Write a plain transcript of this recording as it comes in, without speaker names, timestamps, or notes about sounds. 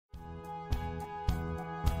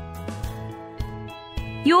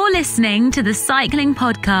You're listening to the Cycling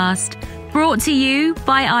Podcast, brought to you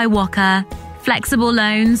by iWalker. Flexible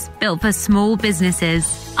loans built for small businesses.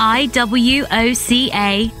 iwoca.co.uk.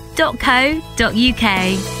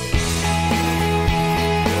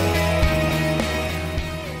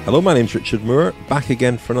 Hello, my name's Richard Moore, back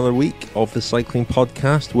again for another week of the Cycling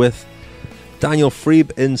Podcast with Daniel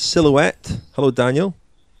Friebe in Silhouette. Hello, Daniel.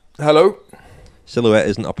 Hello. Silhouette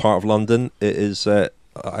isn't a part of London. It is...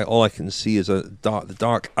 all I can see is the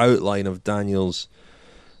dark outline of Daniel's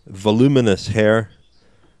voluminous hair,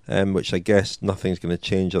 which I guess nothing's going to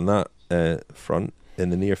change on that front in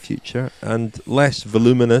the near future. And less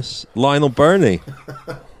voluminous Lionel Birnie.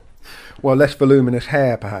 Well, less voluminous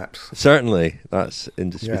hair, perhaps. Certainly, that's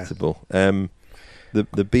indisputable. Yeah.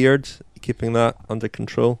 The beard, keeping that under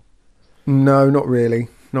control? No, not really.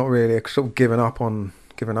 Not really. I've sort of given up,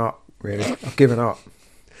 really. I've given up.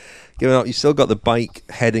 You still got the bike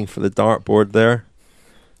heading for the dartboard there,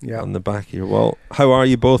 on the back of your wall. How are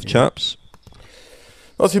you both, chaps?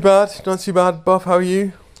 Not too bad, Buff. How are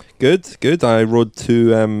you? Good. I rode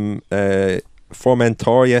to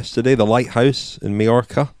Formentor yesterday, the lighthouse in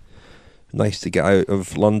Majorca. Nice to get out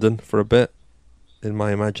of London for a bit, in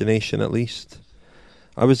my imagination at least.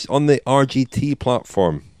 I was on the RGT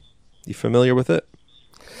platform. You familiar with it?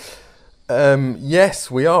 Yes,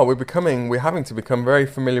 we are. We're having to become very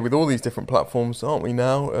familiar with all these different platforms, aren't we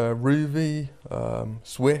now? Ruby,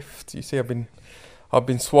 Swift. You see, I've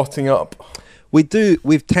been swatting up. We've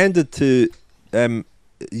tended to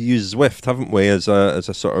use Zwift, haven't we, as a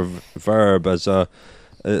sort of verb, as a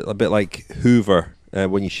bit like Hoover.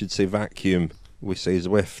 When you should say vacuum, we say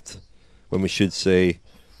Zwift. When we should say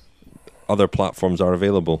other platforms are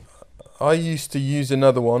available. I used to use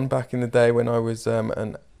another one back in the day when I was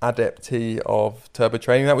an adeptee of turbo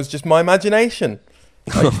training. That was just my imagination.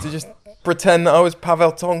 I used to just pretend that I was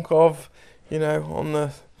Pavel Tonkov, on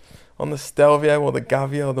the Stelvio or the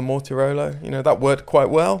Gavia or the Mortirolo. That worked quite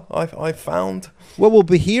well, I found. Well, we'll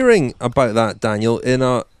be hearing about that, Daniel, in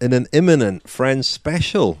an imminent Friends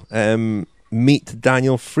special. Meet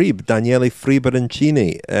Daniel Friebe, Daniele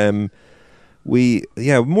Frieberancini.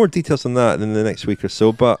 More details on that in the next week or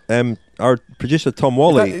so. But our producer Tom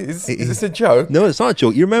Wally, is this a joke? No, it's not a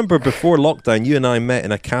joke. You remember before lockdown, you and I met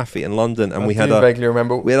in a cafe in London, and we vaguely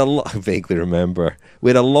remember. We had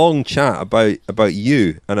a long chat about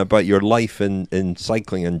you and about your life in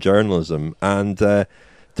cycling and journalism. And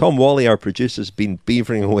Tom Wally, our producer, has been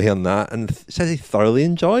beavering away on that and says he thoroughly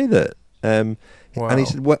enjoyed it. Wow. And he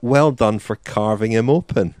said, "Well done for carving him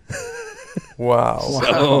open."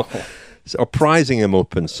 Wow. Or prizing him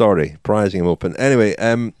open. Anyway,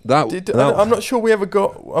 I'm not sure we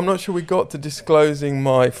got to disclosing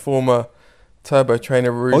my former turbo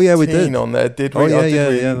trainer routine. Oh yeah, we did on there. Did we?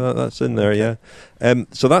 That's in there. Okay. Yeah.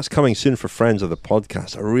 So that's coming soon for friends of the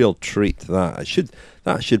podcast. A real treat. That should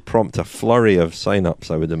prompt a flurry of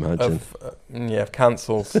sign-ups, I would imagine.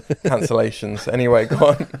 Cancellations. Anyway, go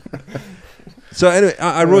on. So anyway,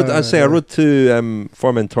 I rode to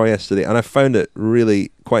Formentor yesterday, and I found it really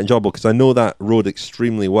quite enjoyable because I know that road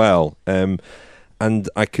extremely well, and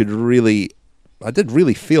I did really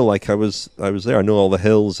feel like I was there. I know all the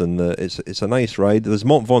hills, and it's a nice ride. There's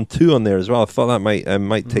Mont Ventoux on there as well. I thought that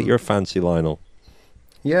might take your fancy, Lionel.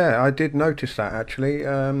 Yeah, I did notice that actually.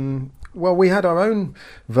 Well, we had our own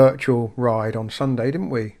virtual ride on Sunday,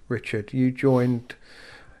 didn't we, Richard? You joined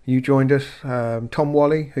us. Tom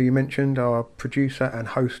Wally, who you mentioned, our producer and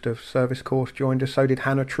host of Service Course, joined us. So did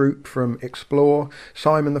Hannah Troop from Explore,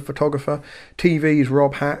 Simon the photographer, TV's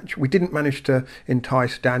Rob Hatch. We didn't manage to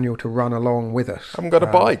entice Daniel to run along with us. I haven't got a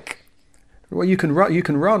bike. Well, you can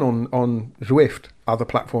run on Zwift. Other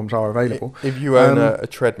platforms are available. If you own a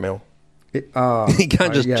treadmill. You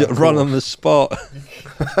can't just run on the spot.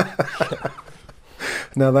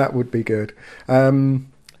 Now that would be good.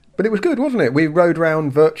 But it was good, wasn't it? We rode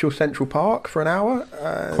around virtual Central Park for an hour.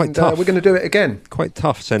 Quite tough. We're going to do it again. Quite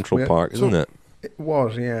tough, Central Park, isn't it? It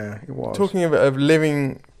was, yeah, it was. Talking of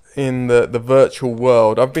living in the virtual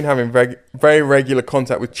world, I've been having very regular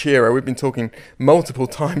contact with Chiro. We've been talking multiple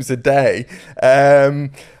times a day.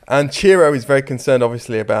 And Chiro is very concerned,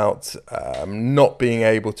 obviously, about not being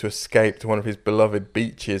able to escape to one of his beloved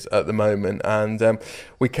beaches at the moment. And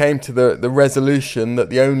we came to the resolution that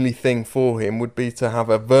the only thing for him would be to have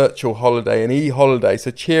a virtual holiday, an e-holiday.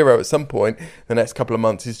 So Chiro, at some point, the next couple of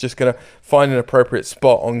months, is just going to find an appropriate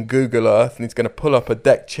spot on Google Earth, and he's going to pull up a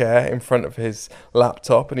deck chair in front of his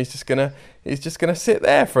laptop, and he's just going to sit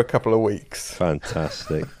there for a couple of weeks.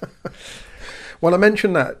 Fantastic. Well, I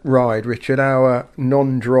mentioned that ride, Richard, our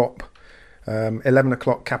non-drop 11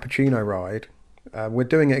 o'clock cappuccino ride. We're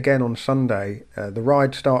doing it again on Sunday. The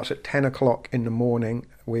ride starts at 10 o'clock in the morning.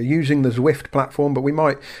 We're using the Zwift platform, but we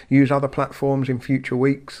might use other platforms in future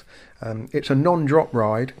weeks. It's a non-drop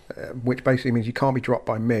ride, which basically means you can't be dropped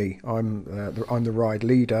by me. I'm the ride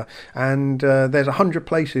leader, and there's 100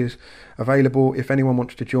 places available if anyone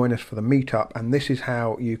wants to join us for the meetup. And this is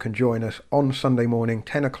how you can join us on Sunday morning,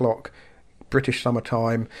 10 o'clock. British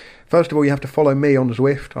summertime. First of all, you have to follow me on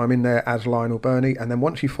Zwift. I'm in there as Lionel Birnie, and then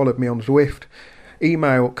once you've followed me on Zwift,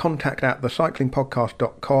 email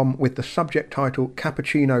contact@thecyclingpodcast.com with the subject title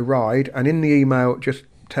Cappuccino Ride, and in the email just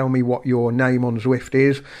tell me what your name on Zwift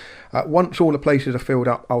is. Once all the places are filled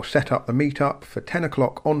up, I'll set up the meetup for 10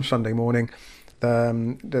 o'clock on Sunday morning.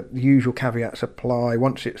 The usual caveats apply.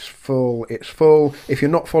 Once it's full, it's full. If you're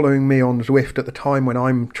not following me on Zwift at the time when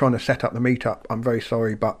I'm trying to set up the meetup, I'm very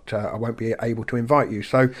sorry, but I won't be able to invite you.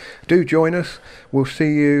 So do join us. We'll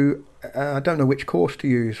see you. I don't know which course to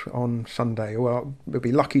use on Sunday. Well, it'll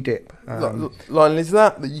be Lucky Dip. Lionel, is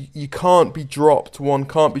that you can't be dropped? One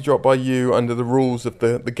can't be dropped by you under the rules of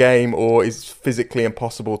the game, or is physically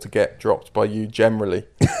impossible to get dropped by you generally?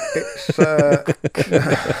 It's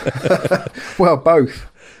well, both.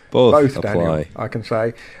 Both, Daniel, I can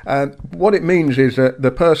say. What it means is that the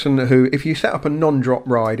person who, if you set up a non-drop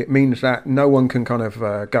ride, it means that no one can kind of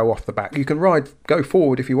go off the back. You can go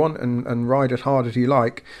forward if you want and ride as hard as you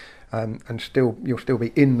like. And you'll still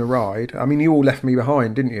be in the ride. I mean, you all left me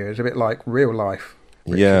behind, didn't you? It's a bit like real life.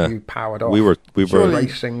 Richard, yeah, you powered off. We were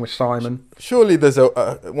racing with Simon. Surely there's one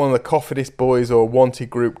of the Cofidis boys or Wanty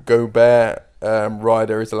Group Gobert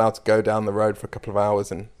rider is allowed to go down the road for a couple of hours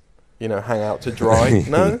and hang out to dry.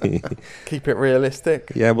 No, keep it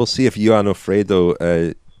realistic. Yeah, we'll see if Johan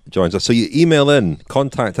Alfredo joins us. So you email in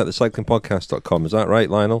contact@thecyclingpodcast.com. Is that right,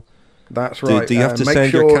 Lionel? That's right. Do you have to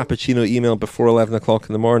send your cappuccino email before 11 o'clock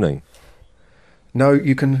in the morning? No,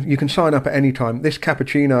 you can sign up at any time. This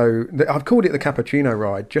cappuccino, I've called it the cappuccino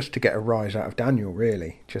ride just to get a rise out of Daniel,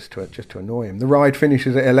 really, just to annoy him. The ride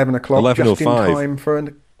finishes at 11 o'clock,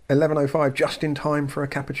 11:05, just in time for a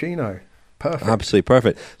cappuccino. Perfect. Absolutely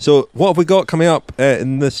perfect. So what have we got coming up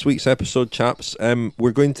in this week's episode, chaps?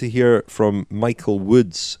 We're going to hear from Michael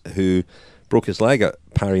Woods, who broke his leg at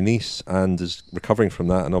Paris-Nice and is recovering from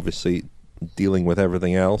that, and obviously dealing with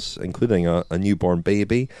everything else, including a newborn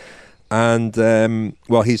baby. And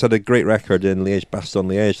he's had a great record in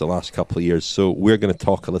Liège-Bastogne-Liège the last couple of years, so we're going to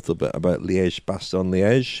talk a little bit about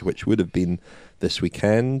Liège-Bastogne-Liège, which would have been this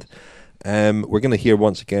weekend. We're going to hear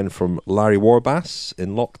once again from Larry Warbass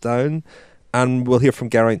in lockdown, and we'll hear from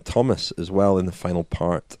Geraint Thomas as well in the final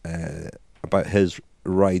part about his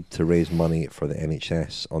ride to raise money for the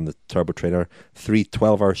NHS on the Turbo Trainer. 3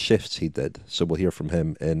 12-hour shifts he did. So we'll hear from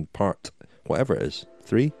him in part, whatever it is,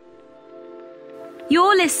 3.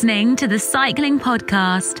 You're listening to the Cycling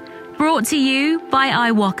Podcast, brought to you by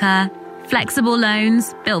iWalker. Flexible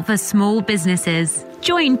loans built for small businesses.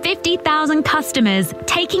 Join 50,000 customers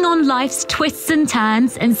taking on life's twists and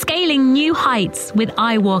turns and scaling new heights with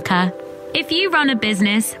iWalker. If you run a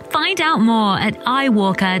business, find out more at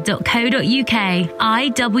iwalker.co.uk,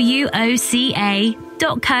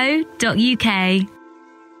 iwoca.co.uk.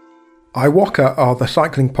 iWalker are the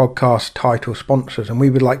Cycling Podcast title sponsors, and we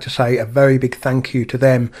would like to say a very big thank you to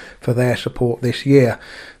them for their support this year.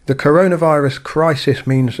 The coronavirus crisis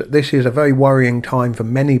means that this is a very worrying time for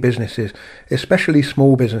many businesses, especially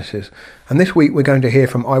small businesses. And this week we're going to hear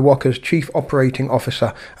from iWalker's Chief Operating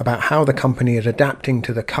Officer about how the company is adapting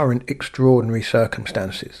to the current extraordinary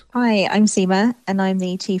circumstances. Hi, I'm Seema, and I'm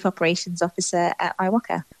the Chief Operations Officer at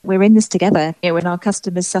iWalker. We're in this together. When our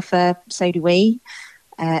customers suffer, so do we.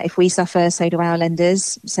 If we suffer, so do our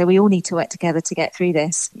lenders. So we all need to work together to get through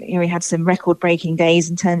this. We had some record-breaking days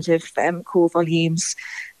in terms of call volumes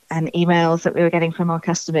and emails that we were getting from our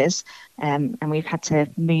customers, and we've had to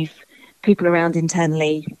move people around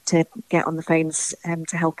internally to get on the phones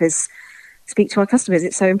to help us speak to our customers.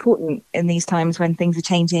 It's so important in these times when things are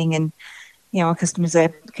changing and our customers are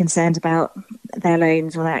concerned about their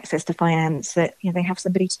loans or their access to finance, that they have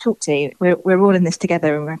somebody to talk to. We're all in this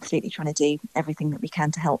together, and we're absolutely trying to do everything that we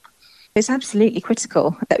can to help. It's absolutely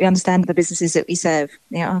critical that we understand the businesses that we serve.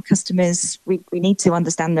 Our customers, we need to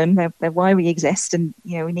understand them. They're why we exist, and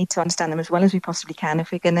we need to understand them as well as we possibly can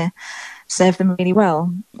if we're going to serve them really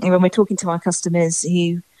well. When we're talking to our customers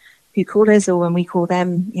who call us, or when we call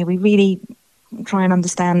them, we really try and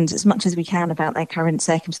understand as much as we can about their current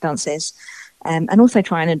circumstances, and also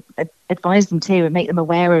try and advise them too, and make them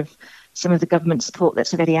aware of some of the government support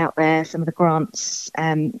that's already out there, some of the grants,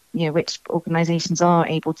 which organisations are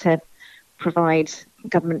able to provide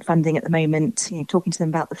government funding at the moment, talking to them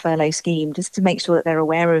about the furlough scheme, just to make sure that they're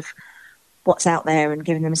aware of what's out there and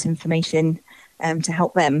giving them this information to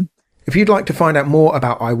help them. If you'd like to find out more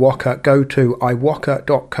about iWOCA, go to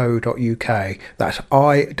iwoca.co.uk. That's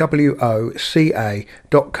iwoca.co.uk.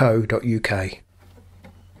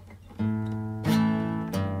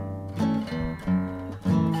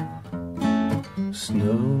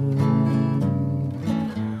 Snow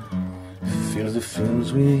fills the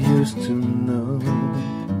fields we used to know,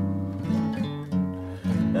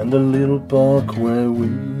 and the little park where we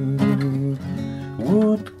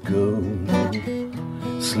would go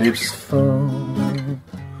sleeps far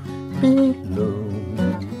below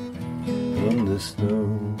in the snow.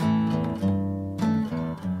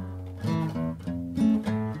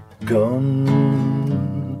 Gone,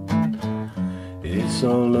 it's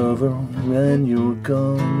all over when you're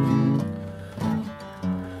gone,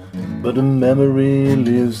 but the memory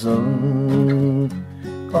lives on,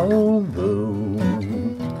 although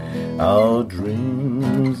our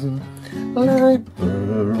dreams lie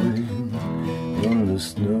buried in the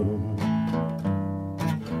snow.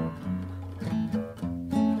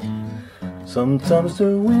 Sometimes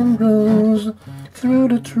the wind blows through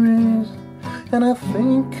the trees, and I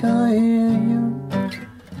think I hear you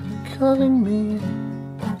calling me,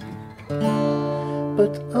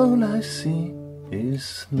 but all I see is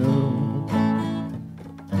snow.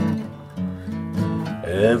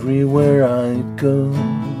 Everywhere I go,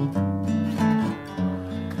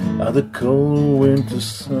 the cold winter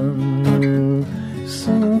sun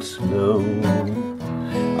sinks low.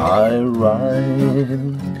 I ride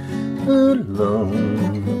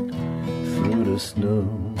alone through the snow.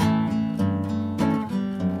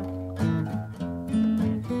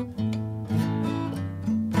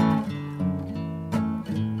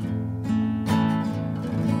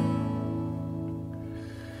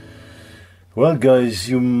 Well, guys,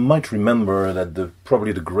 you might remember that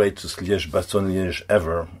probably the greatest Liège-Bastogne-Liège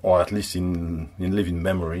ever, or at least in living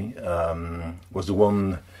memory, was the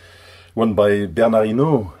one won by Bernard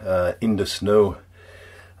Hinault in the snow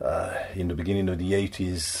in the beginning of the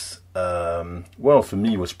 80s. Well, for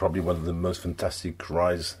me, it was probably one of the most fantastic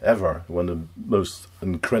rides ever, one of the most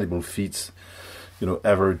incredible feats,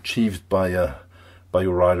 ever achieved by a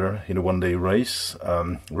rider in a one-day race.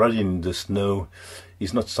 Riding in the snow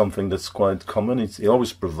is not something that's quite common. It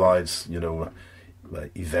always provides,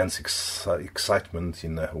 events, excitement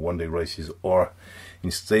in one-day races or in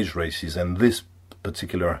stage races. And this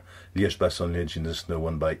particular Liège-Bastogne-Liège in the snow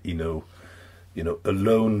won by Hinault,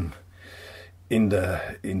 alone in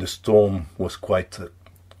the storm was quite a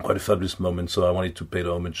fabulous moment. So I wanted to pay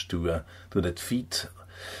homage to that feat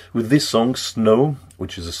with this song, Snow,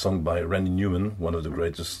 which is a song by Randy Newman, one of the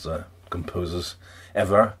greatest composers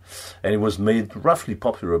ever, and it was made roughly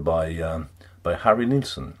popular by Harry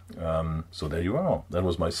Nilsson. So there you are. That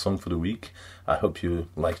was my song for the week. I hope you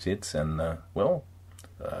liked it, and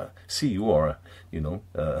see you or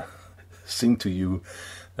sing to you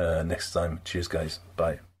next time. Cheers, guys.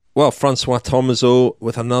 Bye. Well, François Thomazeau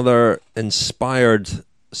with another inspired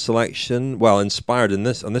selection. Well, inspired on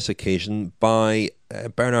this occasion by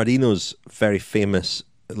Bernard Hinault's very famous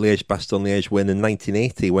Liège-Bastogne-Liège win in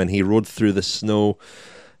 1980 when he rode through the snow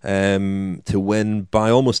to win by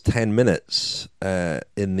almost 10 minutes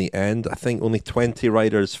in the end. I think only 20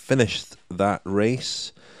 riders finished that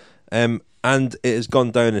race, and it has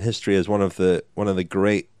gone down in history as one of the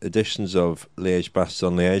great editions of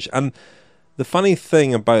Liège-Bastogne-Liège. And the funny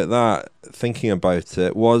thing about that, thinking about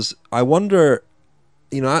it, was I wonder,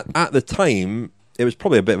 at the time it was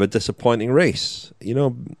probably a bit of a disappointing race.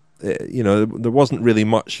 There wasn't really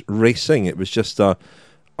much racing. It was just a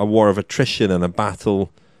war of attrition and a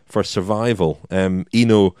battle for survival.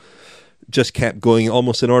 Hinault just kept going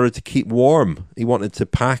almost in order to keep warm. He wanted to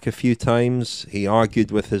pack a few times. He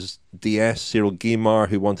argued with his DS, Cyril Guimard,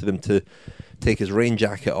 who wanted him to take his rain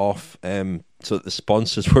jacket off so that the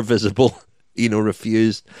sponsors were visible. Hinault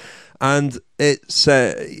refused. And it's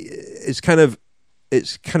kind of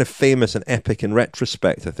famous and epic in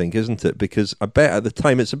retrospect, I think, isn't it? Because I bet at the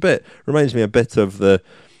time reminds me a bit of the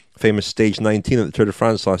famous stage 19 at the Tour de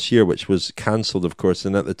France last year, which was cancelled, of course.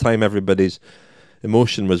 And at the time, everybody's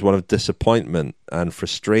emotion was one of disappointment and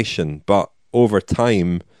frustration. But over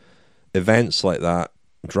time, events like that,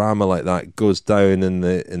 drama like that, goes down in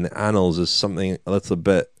the annals as something a little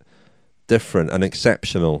bit different and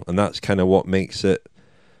exceptional. And that's kind of what makes it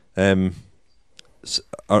a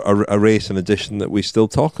race and edition that we still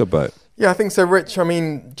talk about. Yeah, I think so, Rich. I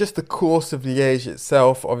mean, just the course of Liège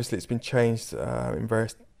itself, obviously it's been changed in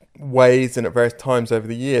various ways and at various times over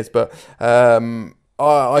the years, but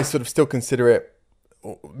I sort of still consider it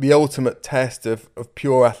the ultimate test of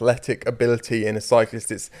pure athletic ability in a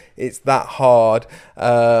cyclist. It's that hard.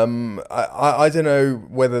 I don't know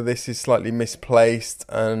whether this is slightly misplaced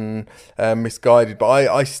and misguided, but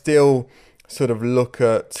I still sort of look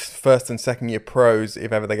at first and second year pros,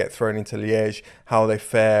 if ever they get thrown into Liège, how they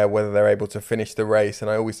fare, whether they're able to finish the race.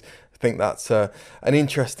 And I always think that's an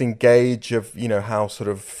interesting gauge of, you know, how sort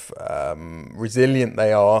of resilient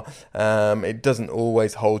they are. It doesn't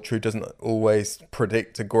always hold true, doesn't always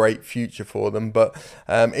predict a great future for them, but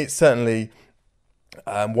it's certainly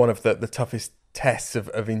one of the toughest tests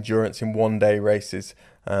of endurance in one-day races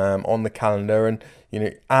on the calendar. And, you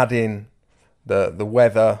know, add in the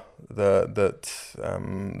weather that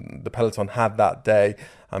the peloton had that day.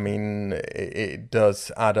 I mean, it does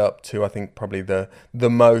add up to, I think, probably the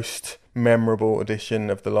most memorable edition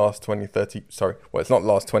of the last 20, 30... Sorry, well, it's not the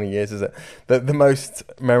last 20 years, is it? The most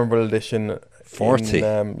memorable edition 40.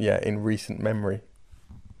 In recent memory.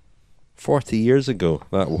 40 years ago,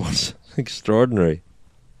 that was extraordinary.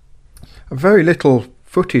 Very little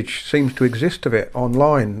footage seems to exist of it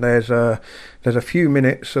online. There's a few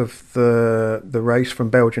minutes of the race from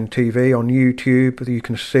Belgian TV on YouTube. You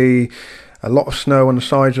can see a lot of snow on the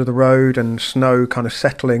sides of the road and snow kind of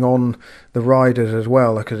settling on the riders as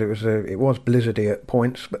well, because it was blizzardy at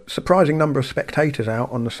points. But surprising number of spectators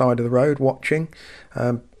out on the side of the road watching.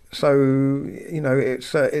 So, you know,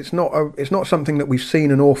 it's not something that we've seen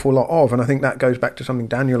an awful lot of, and I think that goes back to something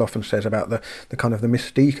Daniel often says about the kind of the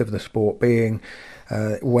mystique of the sport being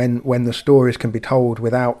when the stories can be told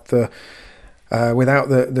without the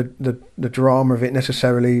drama of it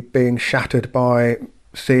necessarily being shattered by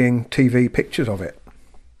seeing TV pictures of it.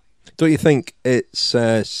 Don't you think it's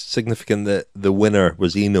significant that the winner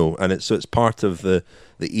was Hinault, and it's part of the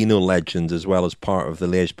Hinault legend as well as part of the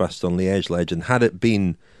Liège-Bastogne-Liège legend? Had it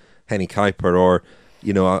been Henny Kuiper or,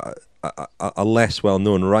 you know, a less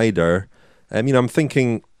well-known rider, you know, I'm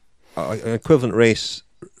thinking an equivalent race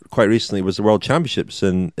quite recently was the World Championships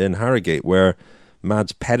in Harrogate, where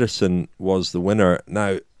Mads Pedersen was the winner.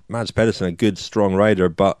 Now, Mads Pedersen, a good, strong rider,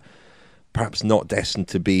 but perhaps not destined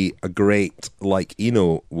to be a great like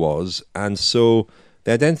Hinault was. And so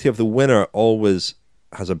the identity of the winner always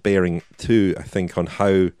has a bearing too, I think, on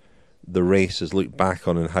how the race is looked back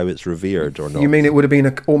on and how it's revered or not. You mean it would have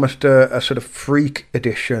been almost a sort of freak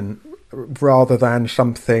edition rather than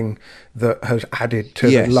something that has added to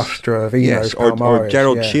the lustre of Hinault? Yes, or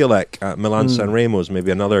Gerald Ciolek at Milan-San Remo is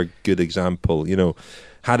maybe another good example. You know,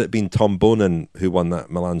 had it been Tom Bonin who won that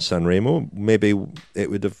Milan-San Remo, maybe it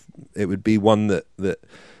would be one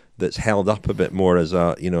that's held up a bit more as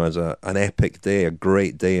an epic day, a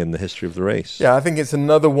great day in the history of the race. Yeah, I think it's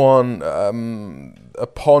another one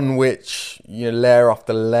upon which, you know, layer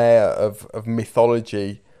after layer of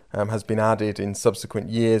mythology has been added in subsequent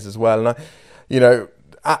years as well. And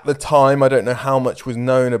at the time, I don't know how much was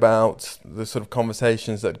known about the sort of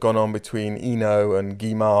conversations that had gone on between Hinault and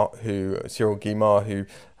Cyril Guimard, who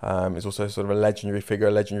is also sort of a legendary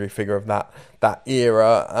figure of that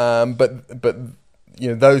era. But you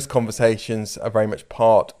know, those conversations are very much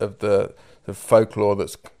part of the folklore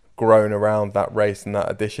that's grown around that race and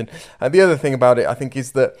that edition. And the other thing about it, I think,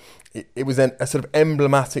 is that it was a sort of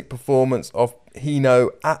emblematic performance of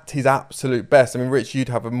Hinault at his absolute best. I mean, Rich, you'd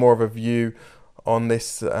have more of a view on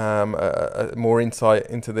this, more insight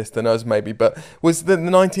into this than us maybe, but was the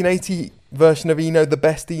 1980 version of Hinault the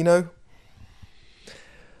best Hinault?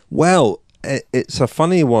 Well, it's a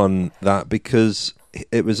funny one, that, because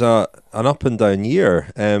it was an up and down year.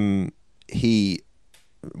 He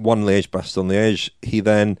won Liège-Bastogne-Liège. He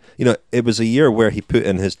then, you know, it was a year where he put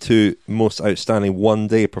in his two most outstanding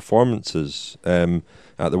one-day performances at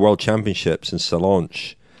the World Championships in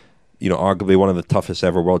Sallanches. You know, arguably one of the toughest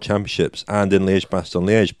ever World Championships, and in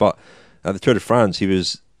Liège-Bastogne-Liège. But at the Tour de France, he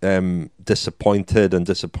was disappointing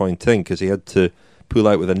because he had to pull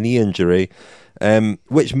out with a knee injury,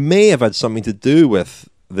 which may have had something to do with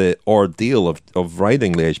the ordeal of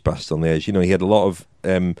riding Liège-Bastogne-Liège. You know, he had a lot of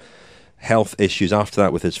health issues after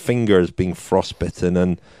that with his fingers being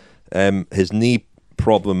frostbitten, and his knee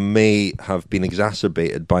problem may have been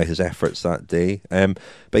exacerbated by his efforts that day. But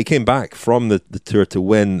he came back from the Tour to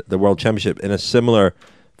win the World Championship in a similar,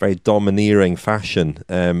 very domineering fashion,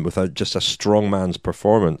 with just a strong man's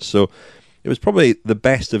performance. So it was probably the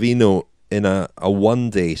best of Hinault in a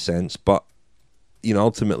one-day sense, but, you know,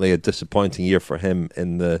 ultimately a disappointing year for him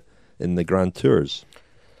in the Grand Tours.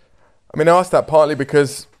 I mean, I asked that partly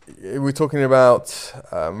because we're talking about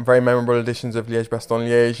very memorable editions of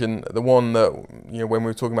Liège-Bastogne-Liège, and the one that, when we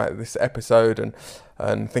were talking about this episode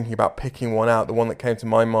and thinking about picking one out, the one that came to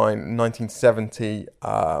my mind, 1970,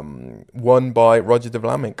 won by Roger de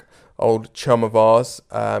Vlaminck, old chum of ours,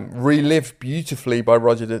 relived beautifully by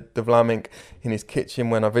Roger de Vlaminck in his kitchen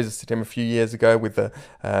when I visited him a few years ago with a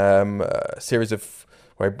series of,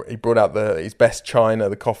 where he brought out his best china,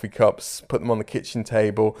 the coffee cups, put them on the kitchen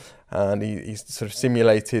table, and he sort of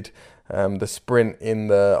simulated the sprint in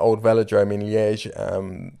the old velodrome in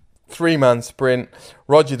Liège. 3-man sprint,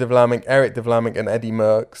 Roger de Vlaminck, Eric de Vlaminck and Eddie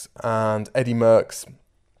Merckx. And Eddie Merckx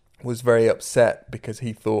was very upset because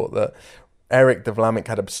he thought that Eric de Vlaminck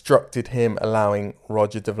had obstructed him, allowing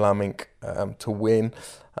Roger de Vlaminck to win.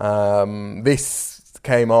 This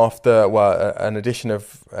came after an edition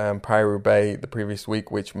of Paris-Roubaix the previous week,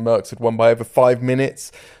 which Merckx had won by over 5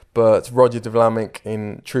 minutes. But Roger de Vlaminck,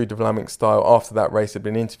 in true de Vlaminck style, after that race had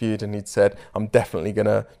been interviewed, and he'd said, "I'm definitely going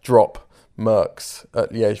to drop Merckx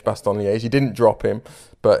at Liège-Bastogne-Liège." He didn't drop him,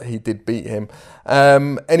 but he did beat him.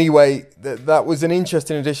 Anyway, that was an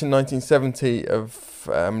interesting edition, 1970, of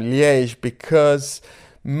Liège, because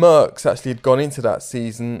Merckx actually had gone into that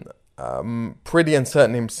season pretty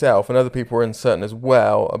uncertain himself, and other people were uncertain as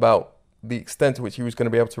well about the extent to which he was going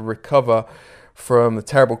to be able to recover from the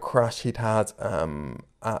terrible crash he'd had on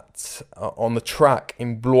the track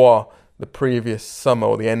in Blois the previous summer,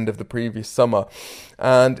 or the end of the previous summer.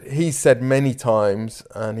 And he said many times,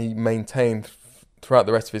 and he maintained throughout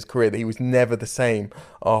the rest of his career, that he was never the same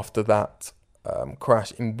after that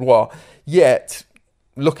crash in Blois. Yet,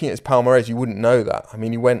 looking at his palmarès, you wouldn't know that. I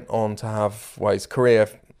mean, he went on to have, his career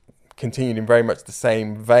continued in very much the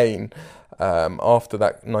same vein after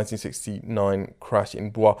that 1969 crash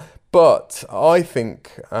in Blois. But I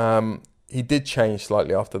think he did change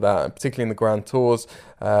slightly after that, and particularly in the Grand Tours.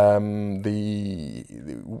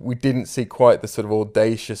 We didn't see quite the sort of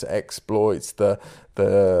audacious exploits, the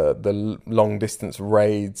long distance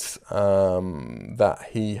raids that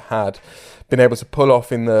he had been able to pull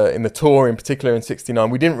off in the Tour, in particular in '69.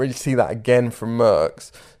 We didn't really see that again from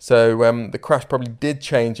Merckx. So the crash probably did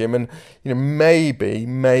change him, and maybe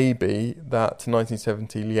that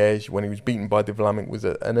 1970 Liège, when he was beaten by de Vlaminck, was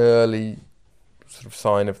an early sort of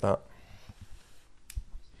sign of that.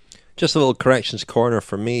 Just a little corrections corner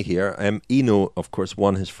for me here. Hinault, of course,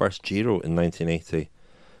 won his first Giro in 1980.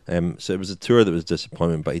 So it was a Tour that was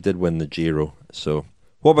disappointment, but he did win the Giro. So,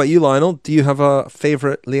 what about you, Lionel? Do you have a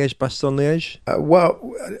favourite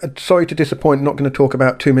Liège-Bastogne-Liège? Sorry to disappoint, not going to talk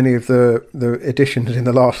about too many of the editions in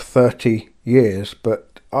the last 30 years,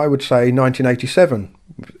 but I would say 1987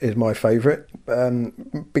 is my favourite,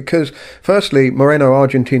 because firstly, Moreno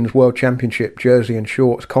Argentine's World Championship jersey and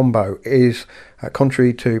shorts combo is,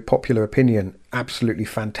 contrary to popular opinion, absolutely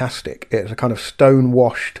fantastic. It's a kind of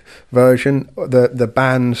stone-washed version. The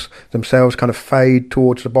bands themselves kind of fade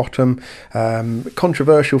towards the bottom.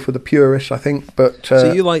 Controversial for the purists, I think. But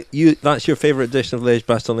so that's your favourite edition of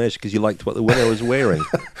Liège-Bastogne-Liège because you liked what the winner was wearing.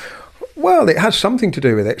 Well, it has something to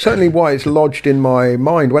do with it. Certainly why it's lodged in my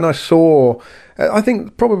mind. When I saw, I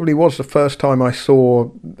think probably was the first time I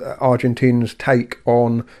saw Argentine's take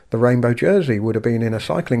on the rainbow jersey, would have been in a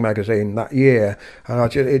cycling magazine that year,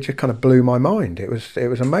 and it just kind of blew my mind. It was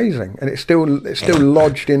amazing, and it's still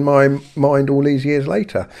lodged in my mind all these years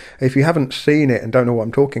later. If you haven't seen it and don't know what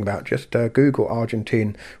I'm talking about, just Google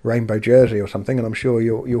Argentine rainbow jersey or something, and I'm sure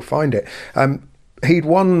you'll find it. He'd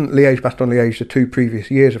won Liège-Bastogne-Liège the 2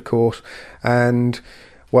 previous years, of course, and,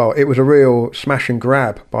 well, it was a real smash and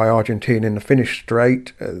grab by Argentine in the finish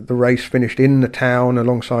straight. The race finished in the town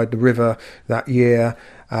alongside the river that year,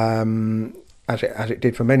 as it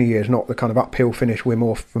did for many years, not the kind of uphill finish we're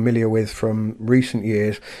more familiar with from recent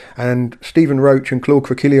years. And Stephen Roche and Claude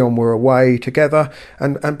Croquillon were away together,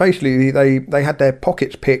 and basically they had their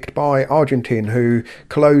pockets picked by Argentine, who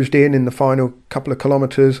closed in the final couple of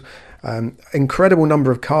kilometres. Incredible number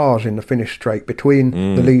of cars in the finish straight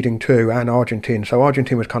between the leading two and Argentine. So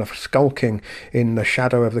Argentine was kind of skulking in the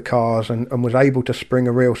shadow of the cars and was able to spring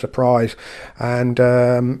a real surprise. And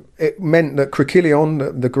it meant that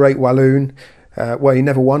Croquillon, the great Walloon, he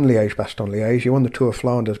never won Liège-Bastogne-Liège. He won the Tour of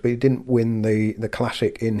Flanders, but he didn't win the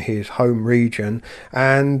classic in his home region.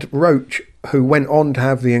 And Roche, who went on to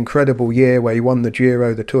have the incredible year where he won the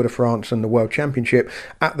Giro, the Tour de France and the World Championship,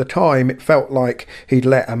 at the time it felt like he'd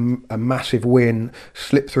let a massive win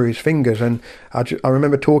slip through his fingers. And I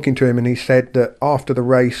remember talking to him, and he said that after the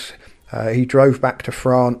race he drove back to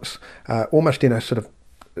France almost in a sort of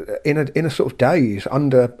in a sort of daze,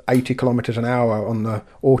 under 80 kilometres an hour on the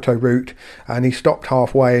auto route, and he stopped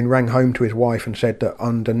halfway and rang home to his wife and said that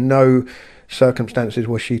under no circumstances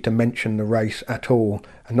was she to mention the race at all,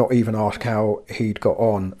 and not even ask how he'd got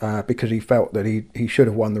on, because he felt that he should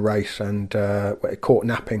have won the race, and caught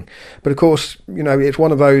napping. But of course, it's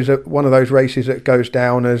one of those races that goes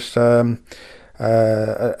down as a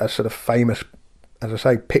sort of famous, as I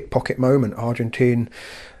say, pickpocket moment. Argentine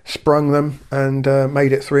sprung them and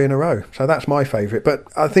made it 3 in a row. So that's my favourite. But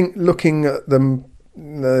I think looking at them,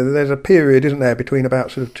 there's a period, isn't there, between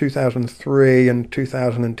about sort of 2003 and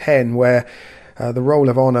 2010 where the Roll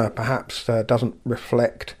of Honour perhaps doesn't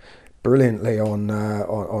reflect brilliantly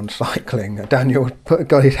on cycling. Daniel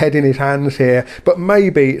got his head in his hands here, but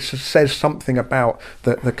maybe it says something about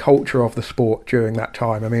the culture of the sport during that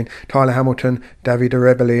time. I mean, Tyler Hamilton, Davide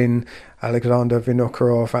Rebellin, Alexander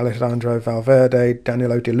Vinokurov, Alessandro Valverde,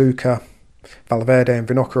 Danilo Di Luca, Valverde and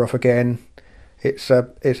Vinokurov again. It's a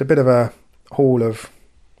bit of a hall of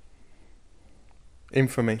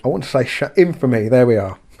infamy. I want to say infamy. There we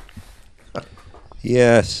are.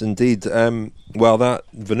 Yes, indeed. Well, that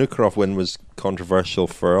Vinokurov win was controversial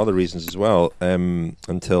for other reasons as well,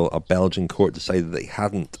 until a Belgian court decided that he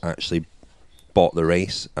hadn't actually bought the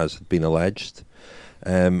race, as had been alleged.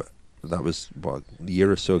 That was, a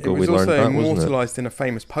year or so ago we learned that, wasn't it? It was also immortalised in a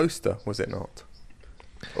famous poster, was it not?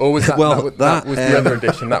 Or was that, well, that was the other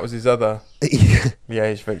edition? That was his other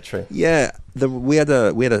Liège victory. Yeah, we had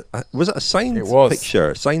a was it a signed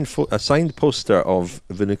picture, a signed poster of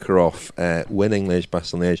Vinokurov winning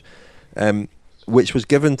Liège-Bastogne-Liège, which was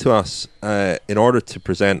given to us in order to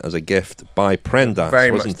present as a gift by Prendas, very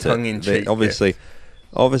wasn't much tongue-in-cheek.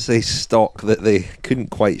 Obviously stock that they couldn't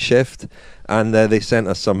quite shift, and they sent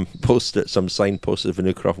us some signed posters of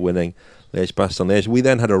Vinokurov winning Liège-Bastogne-Liège. We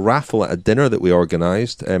then had a raffle at a dinner that we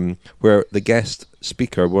organised, where the guest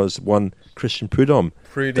speaker was one Christian Prudhomme,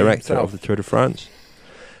 director himself of the Tour de France.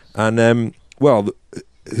 And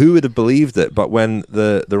who would have believed it? But when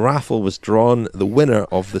the raffle was drawn, the winner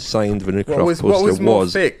of the signed Vinokurov poster what was more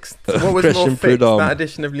fixed? What was Christian more fixed, Prudhomme. that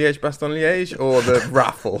edition of Liège-Bastogne-Liège or the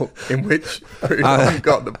raffle in which Prudhomme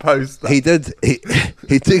got the poster? He did.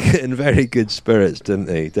 He took it in very good spirits, didn't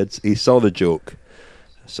he? He saw the joke,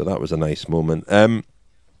 so that was a nice moment.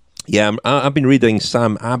 I've been reading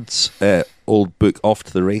Sam Abt's old book, Off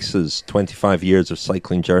to the Races, 25 Years of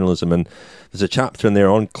Cycling Journalism, and there's a chapter in there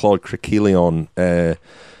on Claude Criquelion,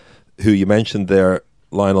 who you mentioned there,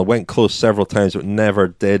 Lionel. Went close several times but never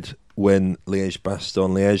did win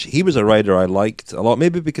Liège-Bastogne-Liège. He was a rider I liked a lot,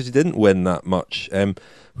 maybe because he didn't win that much,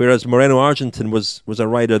 whereas Moreno Argentin was a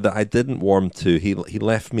rider that I didn't warm to. He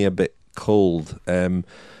left me a bit cold.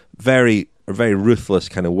 Very ruthless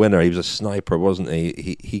kind of winner. He was a sniper, wasn't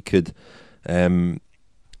he? He could win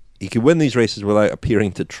these races without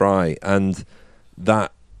appearing to try, and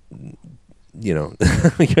that, you're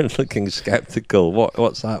looking sceptical.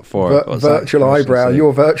 What's that for? Virtual eyebrow.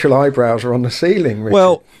 Your virtual eyebrows are on the ceiling, Richard.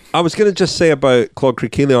 Well, I was going to just say about Claude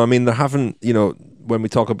Criquelion. I mean, there haven't, when we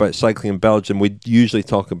talk about cycling in Belgium, we usually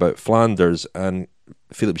talk about Flanders, and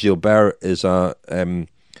Philippe Gilbert is a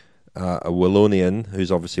Wallonian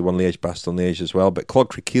who's obviously won Liège-Bastogne-Liège as well, but Claude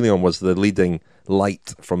Criquelion was the leading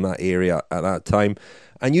light from that area at that time.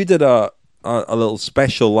 And you did a little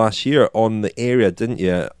special last year on the area, didn't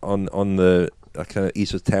you? On the kind of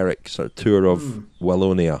esoteric sort of tour of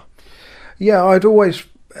Wallonia. Yeah, I'd always,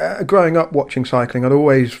 growing up watching cycling, I'd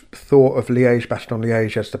always thought of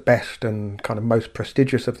Liège-Bastogne-Liège as the best and kind of most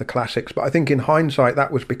prestigious of the classics. But I think in hindsight,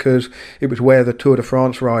 that was because it was where the Tour de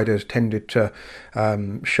France riders tended to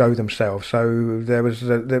show themselves. So there was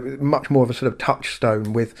much more of a sort of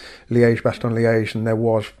touchstone with Liège-Bastogne-Liège than there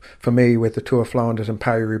was for me with the Tour of Flanders and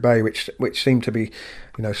Paris-Roubaix, which seemed to be,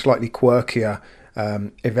 slightly quirkier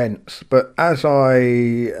events. But as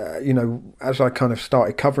I kind of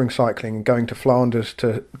started covering cycling and going to Flanders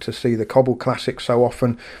to see the Cobble Classics so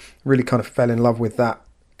often, really kind of fell in love with that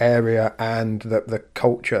area and the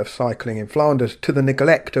culture of cycling in Flanders, to the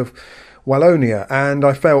neglect of Wallonia. And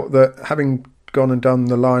I felt that having gone and done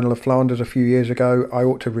the Lionel of Flanders a few years ago, I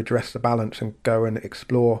ought to redress the balance and go and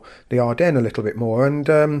explore the Ardennes a little bit more. And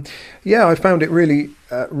I found it really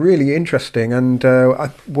interesting. And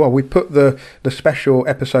we put the special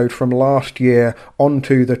episode from last year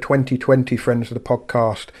onto the 2020 Friends of the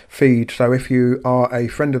Podcast feed. So if you are a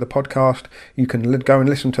friend of the podcast, you can go and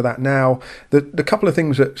listen to that now. The couple of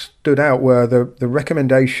things that stood out were the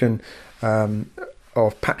recommendation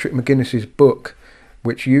of Patrick McGuinness's book,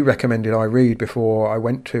 which you recommended I read before I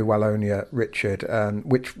went to Wallonia, Richard,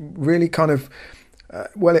 which really kind of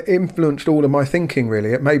well, it influenced all of my thinking.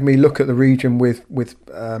 Really, it made me look at the region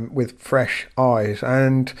with fresh eyes.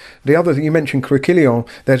 And the other thing you mentioned, Criquillon.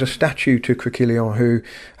 There's a statue to Criquillon who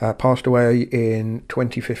passed away in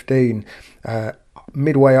 2015,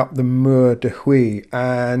 midway up the Mur de Huy,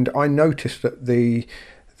 and I noticed that the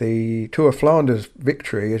Tour of Flanders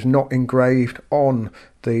victory is not engraved on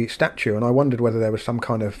the statue, and I wondered whether there was some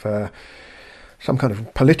kind of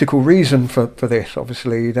political reason for this.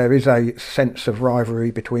 Obviously, there is a sense of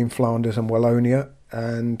rivalry between Flanders and Wallonia,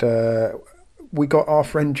 and we got our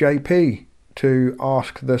friend JP to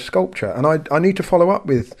ask the sculptor, and I need to follow up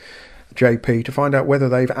with JP to find out whether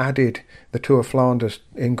they've added the Tour of Flanders,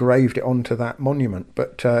 engraved it onto that monument.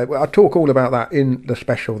 But I'll talk all about that in the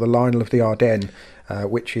special, the Lionel of the Ardennes,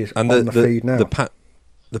 which is on the feed now.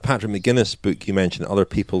 The Patrick McGuinness book you mentioned, Other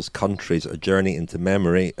People's Countries, A Journey into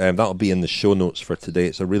Memory, that'll be in the show notes for today.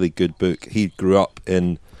 It's a really good book. He grew up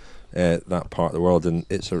in that part of the world, and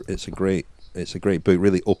it's a great book.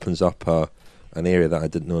 Really opens up an area that I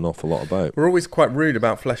didn't know an awful lot about. We're always quite rude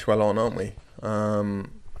about Flèche Wallonne, aren't we?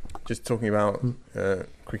 Just talking about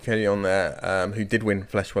Criquillon there, who did win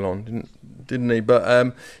Flèche Wallonne, didn't he? But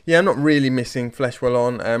I'm not really missing Flèche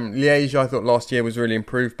Wallonne. Liège, I thought last year was really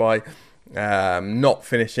improved by not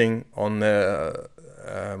finishing on the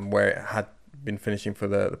where it had been finishing for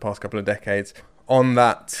the past couple of decades, on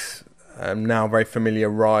that now very familiar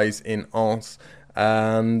rise in Ardennes,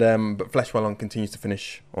 and but Flèche Wallonne continues to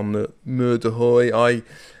finish on the Mur de Huy. I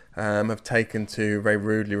have taken to very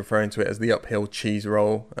rudely referring to it as the uphill cheese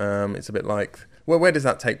roll. It's a bit like, where does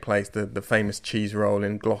that take place? The famous cheese roll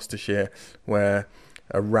in Gloucestershire, where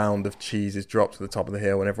a round of cheese is dropped to the top of the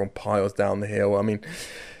hill and everyone piles down the hill. I mean,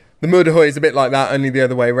 the Mur de Huy is a bit like that, only the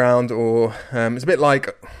other way around. Or it's a bit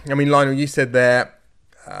like, I mean, Lionel, you said there,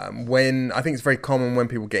 when I think it's very common when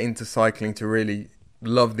people get into cycling to really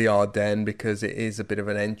love the Ardennes, because it is a bit of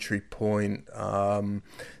an entry point.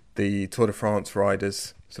 The Tour de France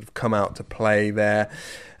riders sort of come out to play there.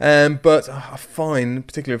 But I find,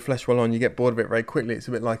 particularly with Flèche Wallonne, you get bored of it very quickly. It's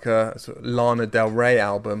a bit like a sort of Lana Del Rey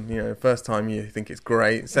album. You know, first time you think it's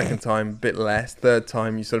great, second time a bit less, third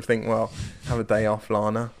time you sort of think, well, have a day off,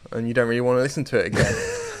 Lana, and you don't really want to listen to it again.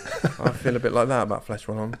 I feel a bit like that about Flèche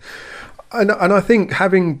Wallonne. And I think,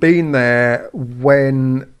 having been there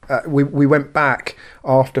when we went back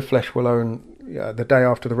after Flèche Wallonne, the day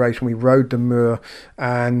after the race, and we rode the Mur,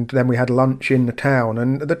 and then we had lunch in the town,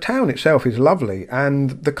 and the town itself is lovely,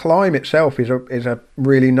 and the climb itself is a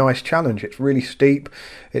really nice challenge. It's really steep.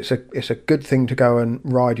 It's a good thing to go and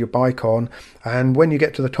ride your bike on, and when you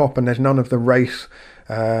get to the top and there's none of the race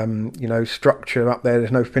structure up there, there's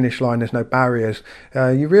no finish line, there's no barriers,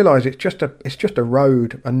 you realise it's just a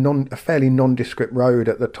road, a fairly nondescript road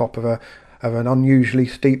at the top of an unusually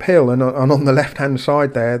steep hill, and on the left hand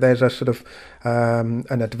side there's a sort of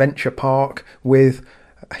an adventure park with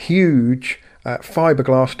huge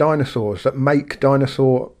fiberglass dinosaurs that make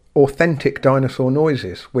authentic dinosaur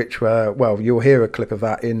noises, which you'll hear a clip of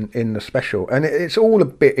that in the special, and it's all a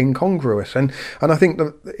bit incongruous, and I think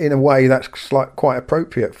that in a way that's quite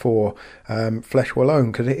appropriate for Flèche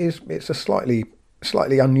Wallonne, because it's a slightly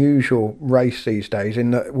unusual race these days,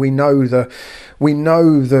 in that we know the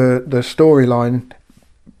storyline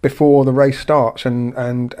before the race starts,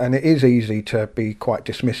 and it is easy to be quite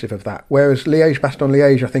dismissive of that, whereas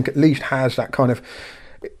Liège-Bastogne-Liège, I think, at least has that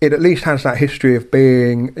history of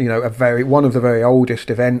being, one of the very oldest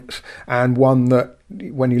events, and one that,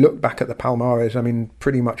 when you look back at the palmares, I mean,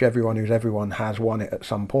 pretty much everyone who's everyone has won it at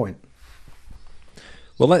some point.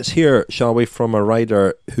 Well, let's hear, shall we, from a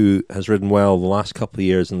rider who has ridden well the last couple of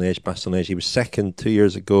years in Liège-Bastogne-Liège. He was second 2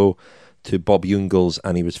 years ago to Bob Jungels,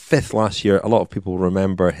 and he was fifth last year. A lot of people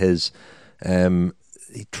remember his...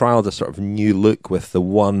 he trialled a sort of new look with the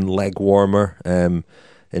one leg warmer.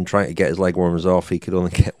 In trying to get his leg warmers off, he could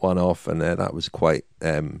only get one off, and that was quite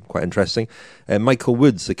interesting. Michael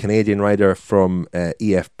Woods, the Canadian rider from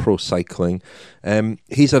EF Pro Cycling,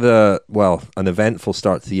 he's had an eventful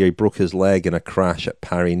start to the year. He broke his leg in a crash at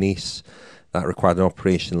Paris-Nice. That required an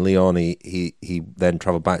operation in Lyon. He then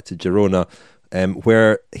travelled back to Girona,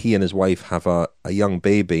 where he and his wife have a young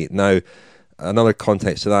baby. Now, another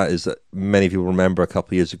context to that is that many people remember a couple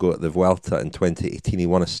of years ago at the Vuelta in 2018, he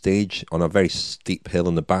won a stage on a very steep hill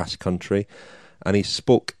in the Basque Country, and he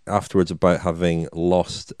spoke afterwards about having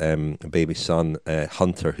lost a baby son,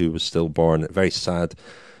 Hunter, who was stillborn. A very sad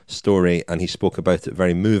story, and he spoke about it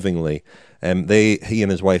very movingly. He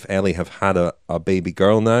and his wife Ellie have had a baby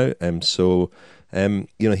girl now, so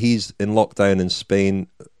he's in lockdown in Spain,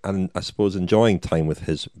 and I suppose enjoying time with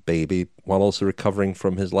his baby while also recovering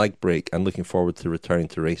from his leg break and looking forward to returning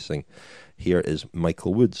to racing. Here is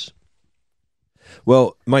Michael Woods.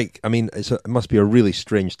 Well, Mike, I mean, it must be a really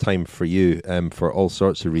strange time for you for all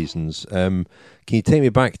sorts of reasons. Can you take me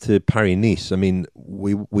back to Paris-Nice? I mean,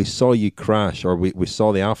 we saw you crash, or we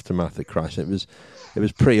saw the aftermath of the crash. It was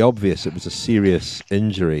pretty obvious it was a serious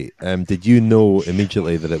injury. Did you know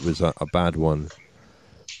immediately that it was a bad one?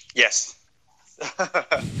 Yes.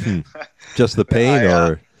 Just the pain,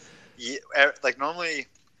 or? Yeah, like normally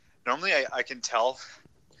I can tell.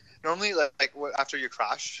 Normally, like after you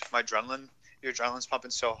crash, your adrenaline's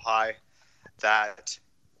pumping so high that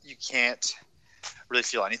you can't really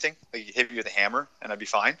feel anything. Like you hit me with a hammer and I'd be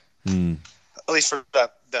fine. At least for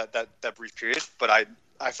that brief period. But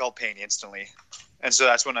I felt pain instantly, and so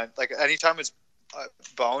that's when I like anytime it's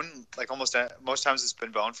bone, like most times it's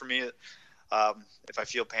been bone for me. If I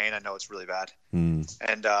feel pain, I know it's really bad. And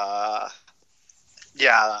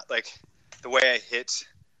like the way I hit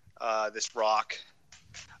this rock.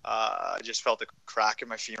 I just felt the crack in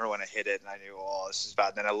my femur when I hit it, and I knew, oh, this is bad.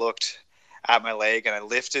 And then I looked at my leg, and I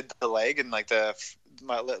lifted the leg, and like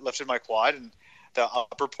lifted my quad, and the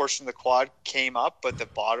upper portion of the quad came up, but the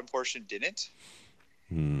bottom portion didn't.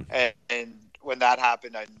 And when that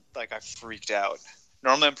happened, I freaked out.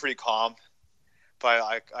 Normally, I'm pretty calm, but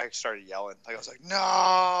I started yelling. Like I was like,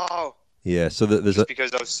 no. Yeah. So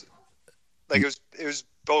because I was like, it was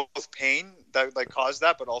both pain that like caused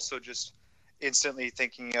that, but also just instantly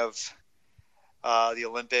thinking of the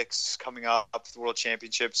Olympics coming up, the World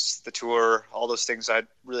Championships, the Tour, all those things I'd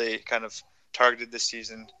really kind of targeted this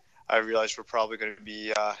season. I realized were probably going to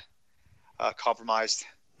be compromised,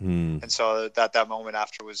 and so that moment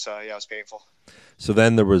after was it was painful. So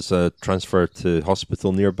then there was a transfer to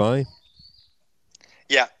hospital nearby.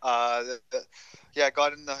 Yeah,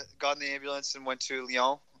 got in the ambulance and went to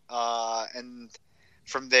Lyon, and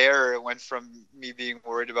from there, it went from me being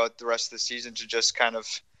worried about the rest of the season to just kind of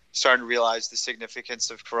starting to realize the significance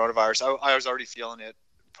of coronavirus. I was already feeling it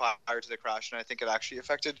prior to the crash, and I think it actually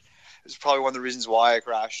affected. It was probably one of the reasons why I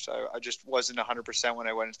crashed. I just wasn't 100% when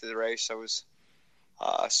I went into the race. I was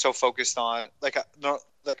so focused on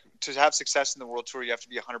to have success in the World Tour, you have to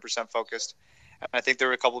be 100% focused. And I think there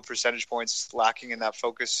were a couple of percentage points lacking in that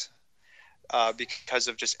focus. Because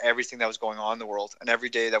of just everything that was going on in the world. And every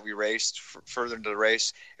day that we raced further into the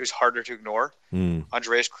race, it was harder to ignore.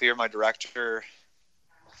 Andreas Clear, my director,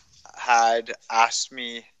 had asked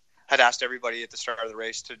everybody at the start of the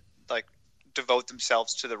race to like devote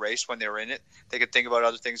themselves to the race when they were in it. They could think about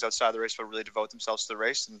other things outside of the race, but really devote themselves to the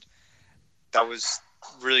race. And that was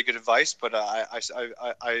really good advice, but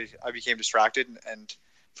I became distracted, and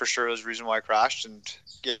for sure it was the reason why I crashed. And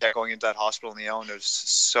going into that hospital in Lyon, it was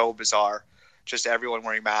so bizarre. Just everyone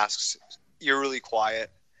wearing masks, eerily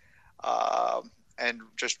quiet, and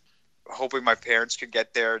just hoping my parents could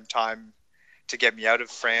get there in time to get me out of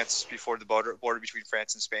France before the border between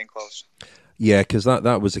France and Spain closed. Yeah, because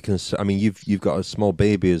that was a concern. I mean, you've got a small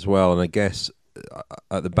baby as well, and I guess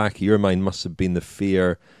at the back of your mind must have been the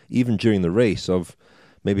fear, even during the race, of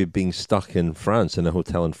maybe being stuck in France, in a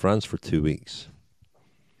hotel in France for 2 weeks.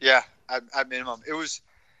 Yeah, at minimum. It was,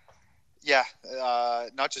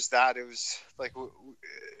 not just that. It was like,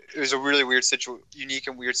 it was a really weird unique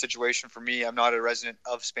and weird situation for me. I'm not a resident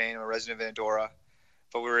of Spain. I'm a resident of Andorra,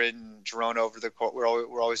 but we're in Girona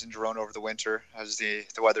we're always in Girona over the winter, as the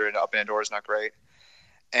weather up in Andorra is not great.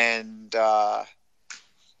 And at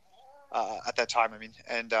that time, I mean,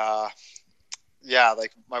 and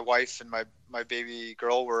like my wife and my baby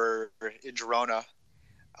girl were in Girona,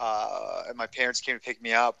 and my parents came to pick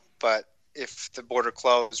me up, but if the border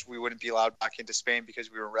closed, we wouldn't be allowed back into Spain because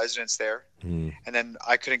we were residents there. And then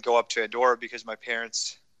I couldn't go up to Andorra because my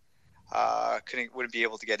parents wouldn't be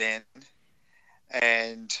able to get in.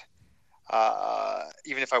 And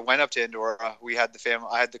even if I went up to Andorra, I had the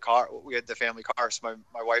family car, so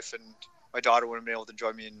my wife and my daughter wouldn't be able to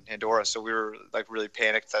join me in Andorra. So we were like really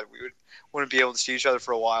panicked that we wouldn't be able to see each other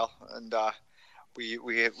for a while. And we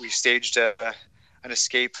staged an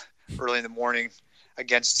escape early in the morning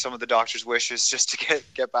against some of the doctor's wishes, just to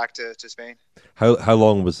get back to Spain. How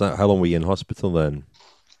long was that? How long were you in hospital then?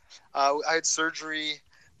 I had surgery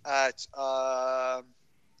at I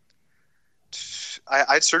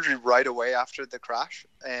had surgery right away after the crash,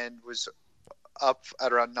 and was up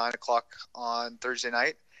at around 9:00 on Thursday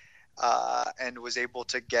night, and was able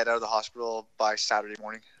to get out of the hospital by Saturday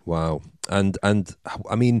morning. Wow. And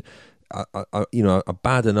I mean, a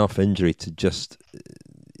bad enough injury to just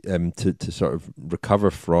to sort of recover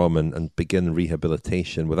from and begin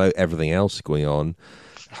rehabilitation without everything else going on.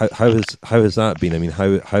 How has that been? I mean,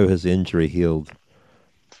 how has the injury healed?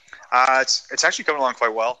 It's actually coming along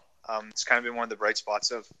quite well. It's kind of been one of the bright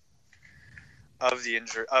spots of the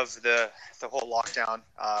injury of the whole lockdown,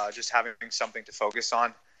 just having something to focus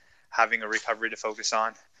on, having a recovery to focus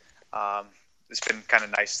on. It's been kind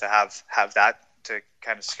of nice to have that to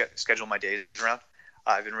kind of schedule my days around.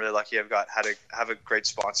 I've been really lucky. I've have a great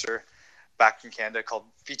sponsor back in Canada called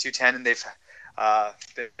V210, and they've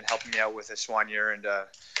been helping me out with a soigneur and a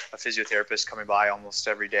physiotherapist coming by almost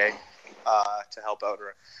every day to help out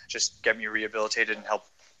or just get me rehabilitated and help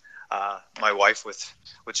my wife with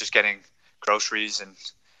just getting groceries, and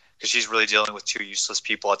because she's really dealing with two useless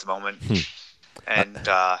people at the moment. And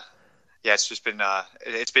yeah, it's just been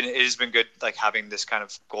it has been good, like having this kind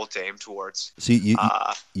of goal to aim towards. So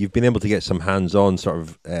you've been able to get some hands-on sort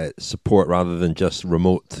of support rather than just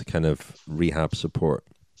remote kind of rehab support.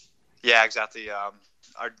 Yeah, exactly.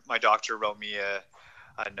 My doctor wrote me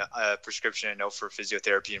a prescription and note for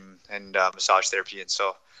physiotherapy and massage therapy, and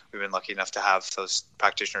so we've been lucky enough to have those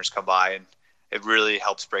practitioners come by, and it really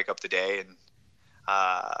helps break up the day, and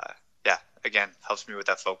yeah, again, helps me with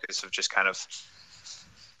that focus of just kind of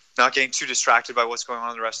not getting too distracted by what's going on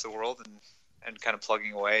in the rest of the world, and kind of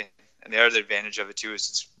plugging away. And the other advantage of it too is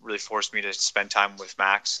it's really forced me to spend time with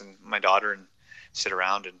Max and my daughter and sit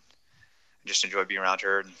around and just enjoy being around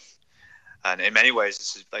her. And in many ways,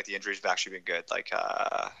 this is like the injuries have actually been good. Like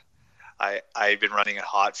I've been running it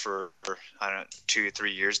hot for I don't know 2 to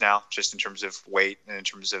 3 years now, just in terms of weight and in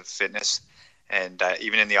terms of fitness. And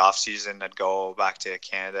even in the off season, I'd go back to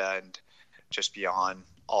Canada and just be on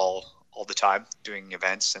all the time doing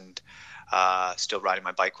events and still riding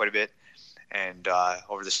my bike quite a bit. And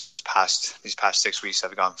over these past 6 weeks,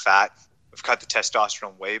 I've gone fat. I've cut the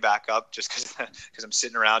testosterone way back up just because I'm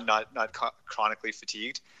sitting around, not chronically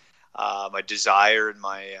fatigued. My desire and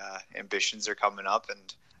my ambitions are coming up,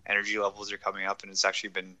 and energy levels are coming up, and it's actually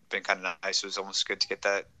been kind of nice. It was almost good to get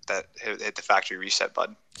that hit the factory reset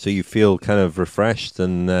button. So you feel kind of refreshed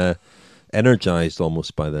and energized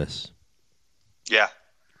almost by this. Yeah.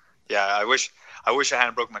 I wish I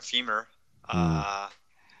hadn't broken my femur,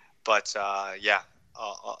 but yeah.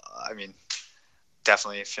 I mean,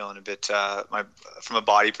 definitely feeling a bit from a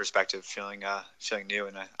body perspective, feeling new.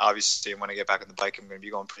 And obviously, when I get back on the bike, I'm going to be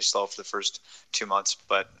going pretty slow for the first 2 months.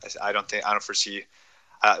 But I don't foresee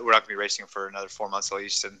we're not going to be racing for another 4 months at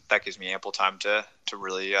least, and that gives me ample time to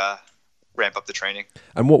really ramp up the training.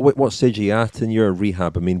 And what stage are you at in your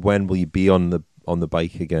rehab? I mean, when will you be on the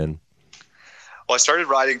bike again? Well, I started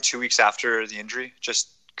riding 2 weeks after the injury, just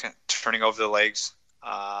kind of turning over the legs,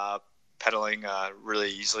 pedaling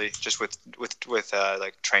really easily, just with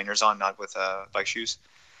like trainers on, not with bike shoes.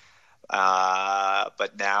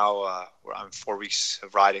 But now I'm 4 weeks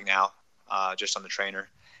of riding now, just on the trainer,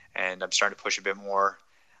 and I'm starting to push a bit more.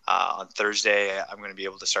 On Thursday, I'm going to be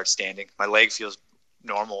able to start standing. My leg feels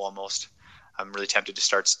normal almost. I'm really tempted to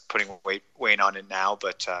start putting weight on it now,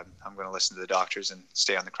 but I'm going to listen to the doctors and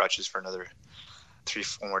stay on the crutches for another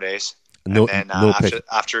 3-4 more days. No, and then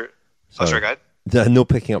after. Sorry, go ahead. No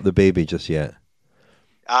picking up the baby just yet.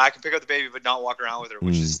 I can pick up the baby, but not walk around with her,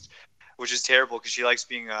 which is terrible because she likes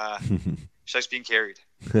being carried.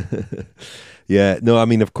 Yeah, no, I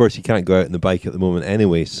mean, of course, you can't go out on the bike at the moment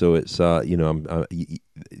anyway. So it's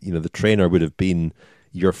the trainer would have been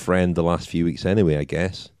your friend the last few weeks anyway, I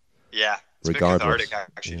guess. Yeah, it's regardless. been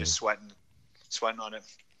cathartic, actually, just sweating on it.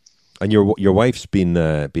 And your wife's been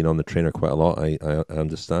on the trainer quite a lot, I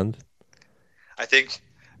understand. I think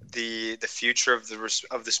the future of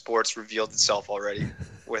the sports revealed itself already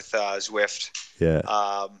with Zwift. Yeah.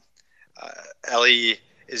 Ellie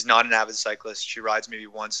is not an avid cyclist. She rides maybe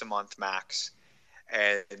once a month max.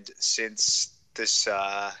 And since this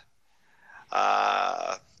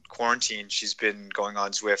quarantine, she's been going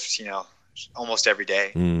on Zwift, almost every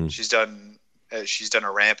day. She's done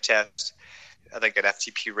a ramp test. I think an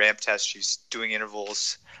FTP ramp test. She's doing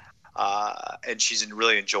intervals, and she's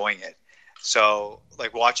really enjoying it. So,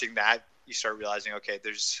 like, watching that, you start realizing, okay,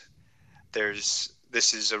 this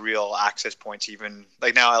is a real access point to even,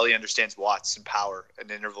 like, now Ellie understands watts and power and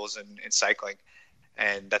intervals in cycling,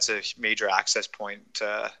 and that's a major access point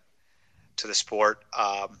to the sport.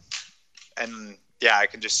 And yeah, I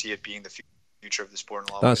can just see it being the future of the sport in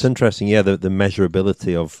a lot of ways. That's interesting. Yeah, the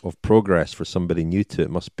measurability of progress for somebody new to it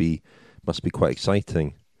must be quite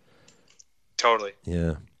exciting. Totally.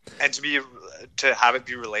 Yeah. And to have it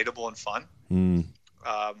be relatable and fun.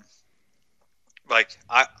 Like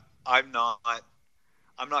I'm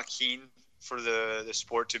not keen for the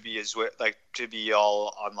sport to be to be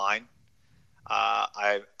all online.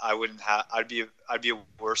 I'd be a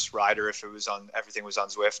worse rider if everything was on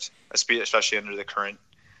Zwift, especially under the current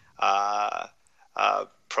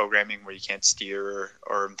programming where you can't steer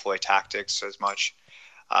or employ tactics as much.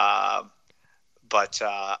 But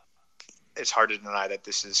it's hard to deny that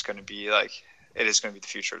this is going to be it is going to be the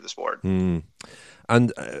future of the sport. Mm.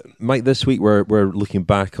 And Mike, this week we're looking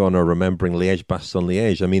back on or remembering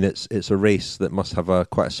Liège-Bastogne-Liège. I mean, it's a race that must have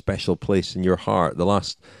quite a special place in your heart. The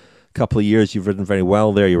last couple of years you've ridden very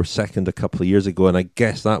well there. You were second a couple of years ago, and I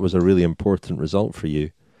guess that was a really important result for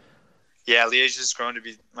you. Yeah, Liège has grown to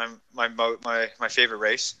be my favorite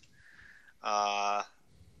race. I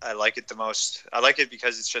like it the most. I like it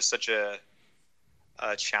because it's just such a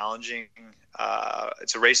challenging.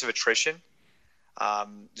 It's a race of attrition.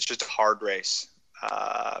 It's just a hard race,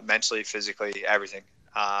 mentally, physically, everything.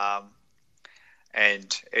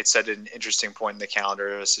 And it's at an interesting point in the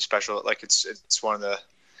calendar. It's a special, it's one of the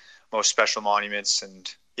most special monuments. And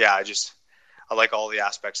yeah, I like all the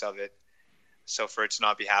aspects of it. So for it to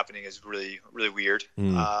not be happening is really, really weird.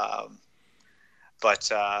 But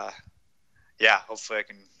yeah, hopefully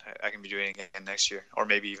I can be doing it again next year, or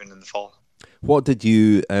maybe even in the fall. What do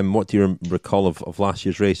you recall of last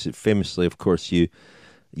year's race? Famously, of course, the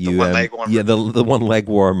one leg warmer. Yeah, the one leg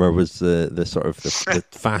warmer was the sort of the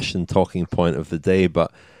fashion talking point of the day.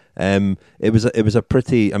 But it was a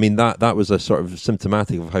pretty. I mean, that was a sort of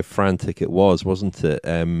symptomatic of how frantic it was, wasn't it?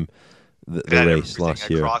 The race last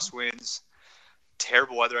year. Crosswinds,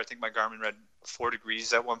 terrible weather. I think my Garmin read 4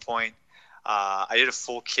 degrees at one point. I did a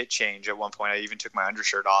full kit change at one point. I even took my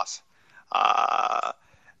undershirt off.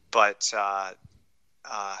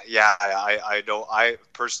 Yeah, I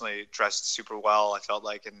personally dressed super well. I felt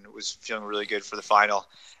like, and was feeling really good for the final.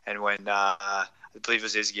 And when I believe it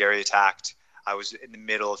was Izgueri attacked, I was in the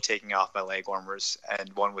middle of taking off my leg warmers,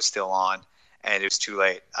 and one was still on, and it was too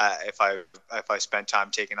late. If I spent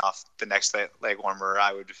time taking off the next leg warmer,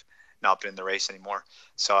 I would have not been in the race anymore.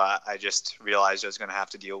 So I just realized I was going to have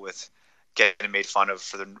to deal with getting made fun of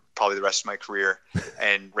for probably the rest of my career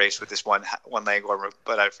and race with this one leg warmer.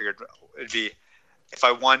 But I figured it'd be, if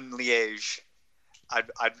I won Liège,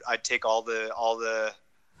 I'd take all the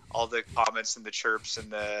comments and the chirps and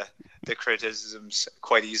the criticisms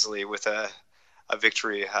quite easily with a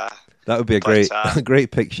victory. That would be a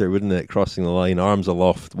great picture, wouldn't it? Crossing the line, arms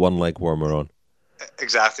aloft, one leg warmer on.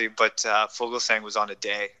 Exactly, but Fogelsang was on a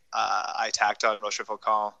day. I attacked on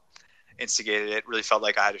Rochefoucauld, instigated it, really felt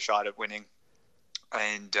like I had a shot at winning.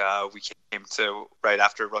 And we came to right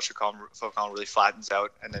after Rochefoucauld really flattens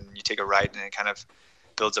out, and then you take a right and it kind of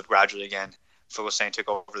builds up gradually again. Fogelsang took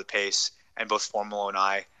over the pace, and both Formolo and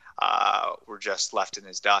I were just left in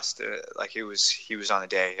his dust. He was on a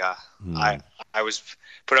day. I was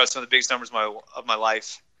put out some of the biggest numbers of my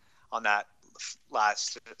life on that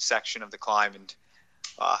last section of the climb, and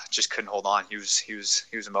just couldn't hold on. He was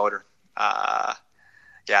a motor.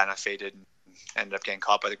 Yeah, and I faded and ended up getting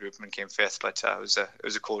caught by the group and came 5th. But it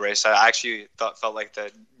was a cool race. I actually felt like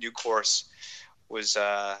the new course was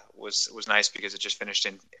nice because it just finished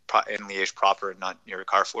in Liège proper and not near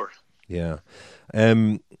Carrefour. Yeah. I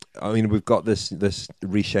mean, we've got this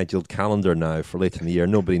rescheduled calendar now for later in the year.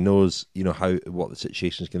 Nobody knows, what the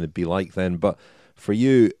situation is going to be like then. But for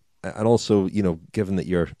you, and also, given that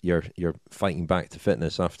you're fighting back to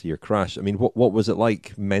fitness after your crash, I mean, what was it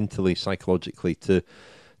like mentally, psychologically to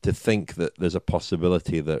think that there's a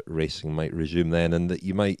possibility that racing might resume then, and that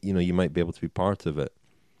you might be able to be part of it?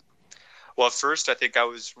 Well, at first, I think I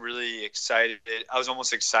was really excited. I was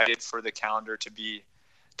almost excited for the calendar to be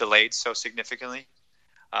delayed so significantly.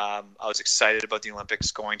 I was excited about the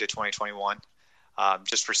Olympics going to 2021,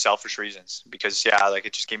 just for selfish reasons, because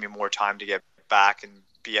it just gave me more time to get back and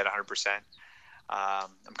be at 100%.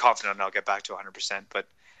 I'm confident I'll get back to 100%, but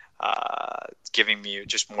it's giving me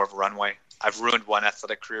just more of a runway. I've ruined one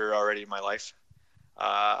athletic career already in my life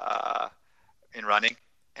in running,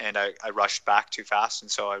 and I rushed back too fast,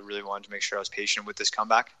 and so I really wanted to make sure I was patient with this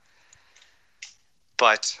comeback.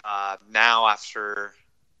 But now, after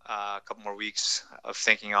a couple more weeks of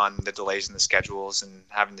thinking on the delays in the schedules and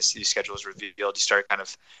having to see these schedules revealed, you start kind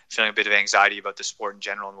of feeling a bit of anxiety about the sport in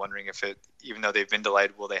general and wondering if it, even though they've been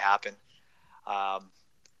delayed, will they happen?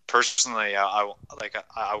 Personally, I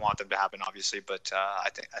want them to happen, obviously, but I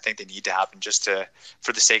think they need to happen just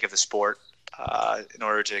for the sake of the sport, in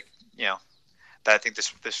order to, that I think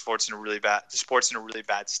the sport's in a really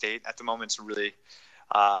bad state at the moment. It's really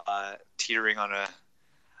teetering on a.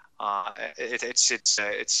 It's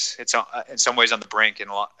in some ways on the brink,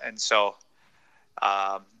 and so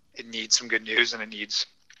it needs some good news, and it needs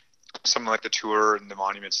something like the Tour and the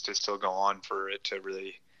monuments to still go on for it to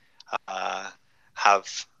really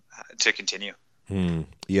have to continue.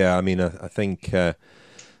 Yeah, I mean, I think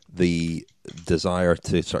the desire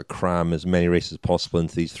to sort of cram as many races as possible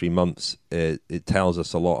into these 3 months, it tells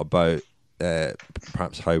us a lot about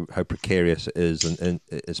perhaps how precarious it is, and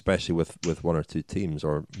especially with one or two teams,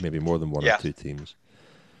 or maybe more than one or two teams.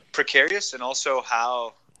 Precarious, and also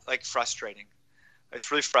how frustrating.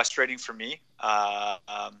 It's really frustrating for me,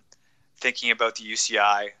 thinking about the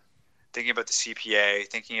UCI, thinking about the CPA,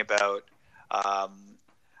 thinking about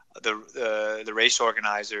the race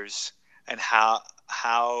organizers, and how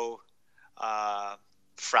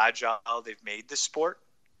fragile they've made this sport,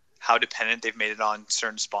 how dependent they've made it on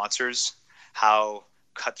certain sponsors, how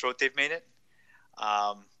cutthroat they've made it,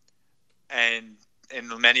 and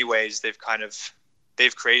in many ways they've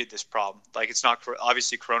created this problem. It's not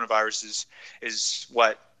obviously coronavirus is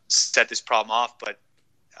what set this problem off, but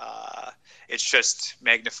it's just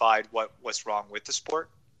magnified what's wrong with the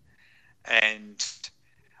sport, and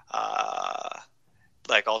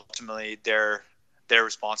ultimately they're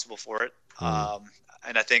responsible for it.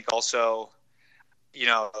 And I think also,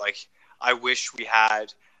 I wish we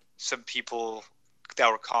had some people that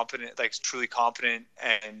were competent, truly competent,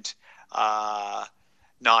 and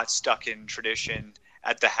not stuck in tradition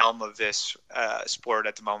at the helm of this sport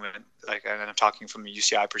at the moment. And I'm talking from a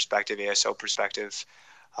UCI perspective, ASO perspective,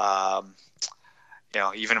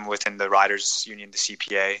 even within the Riders Union, the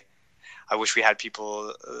CPA. I wish we had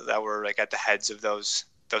people that were at the heads of those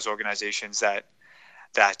organizations that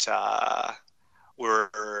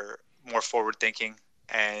were more forward thinking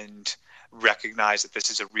and recognize that this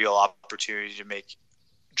is a real opportunity to make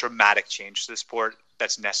dramatic change to the sport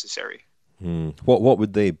that's necessary. What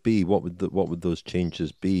would they be? What would those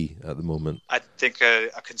changes be at the moment? I think a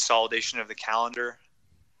consolidation of the calendar.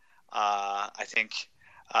 I think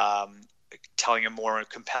telling a more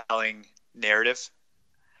compelling narrative,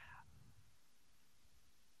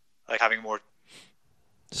 having more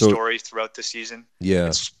story throughout the season. Yeah,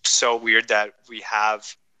 it's so weird that we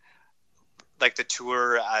have the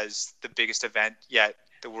Tour as the biggest event, yet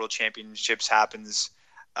the World Championships happens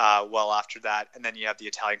well after that, and then you have the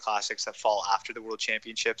Italian Classics that fall after the World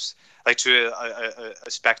Championships. To a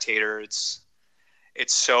spectator, it's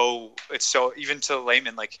so even to a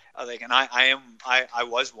layman, and I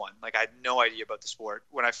was one. I had no idea about the sport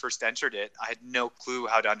when I first entered it. I had no clue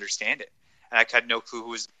how to understand it. And I had no clue who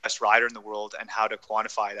was the best rider in the world and how to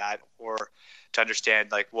quantify that, or to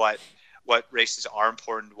understand what races are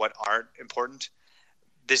important, what aren't important.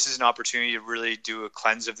 This is an opportunity to really do a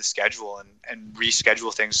cleanse of the schedule and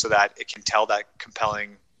reschedule things so that it can tell that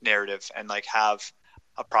compelling narrative and have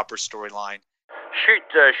a proper storyline.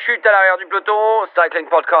 Chute à l'arrière du peloton, cycling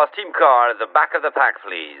podcast team car at the back of the pack,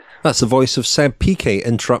 please. That's the voice of Seb Piquet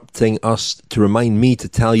interrupting us to remind me to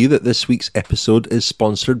tell you that this week's episode is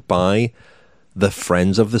sponsored by the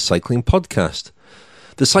Friends of the Cycling Podcast.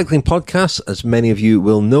 The Cycling Podcast, as many of you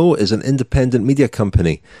will know, is an independent media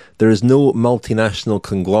company. There is no multinational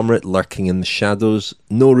conglomerate lurking in the shadows,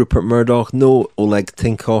 no Rupert Murdoch, no Oleg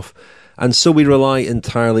Tinkoff, and so we rely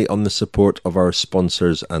entirely on the support of our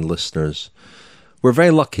sponsors and listeners. We're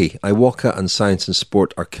very lucky. Iwaka and Science and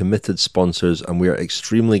Sport are committed sponsors, and we are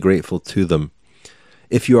extremely grateful to them.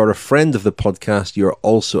 If you are a friend of the podcast, you are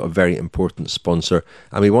also a very important sponsor,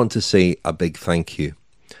 and we want to say a big thank you.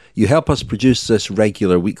 You help us produce this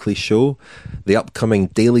regular weekly show, the upcoming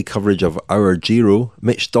daily coverage of Our Giro,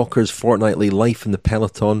 Mitch Docker's fortnightly Life in the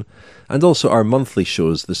Peloton, and also our monthly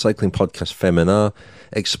shows, the Cycling Podcast Femina,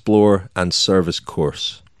 Explore, and Service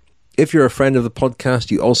Course. If you're a friend of the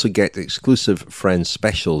podcast, you also get exclusive Friends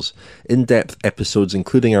specials, in-depth episodes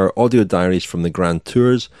including our audio diaries from the Grand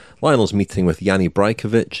Tours, Lionel's meeting with Yanni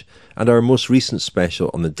Brajkovic, and our most recent special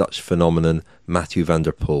on the Dutch phenomenon Mathieu van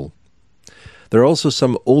der Poel. There are also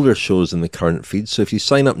some older shows in the current feed, so if you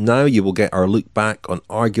sign up now, you will get our look back on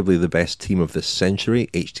arguably the best team of this century,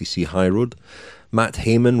 HTC High Road, Matt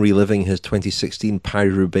Heyman reliving his 2016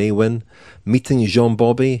 Paris-Roubaix win, meeting Jean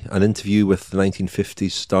Bobby, an interview with the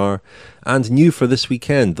 1950s star, and new for this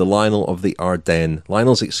weekend, the Lionel of the Ardennes,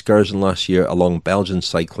 Lionel's excursion last year along Belgian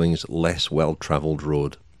cycling's less well-travelled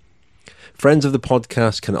road. Friends of the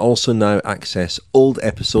podcast can also now access old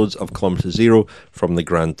episodes of Kilometre Zero from the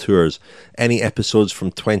Grand Tours. Any episodes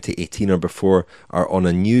from 2018 or before are on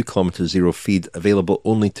a new Kilometre Zero feed available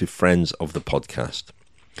only to friends of the podcast.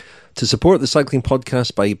 To support the Cycling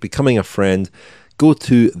Podcast by becoming a friend, go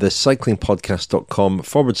to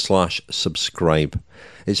thecyclingpodcast.com/subscribe.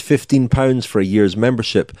 It's £15 for a year's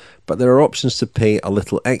membership, but there are options to pay a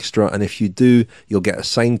little extra, and if you do, you'll get a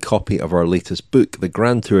signed copy of our latest book, The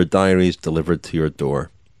Grand Tour Diaries, delivered to your door.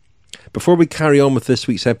 Before we carry on with this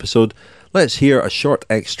week's episode, let's hear a short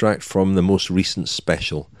extract from the most recent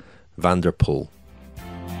special, Van der Poel.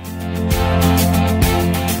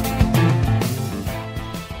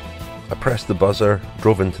 I pressed the buzzer,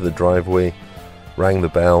 drove into the driveway, rang the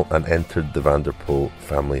bell and entered the Vanderpoel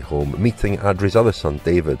family home, meeting Adri's other son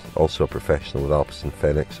David, also a professional with Alpecin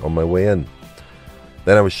Phoenix, on my way in.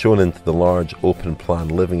 Then I was shown into the large open-plan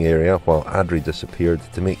living area while Adri disappeared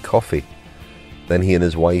to make coffee. Then he and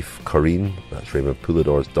his wife, Corinne, that's Raymond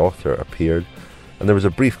Poulador's daughter, appeared, and there was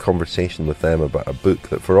a brief conversation with them about a book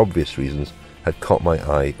that, for obvious reasons, had caught my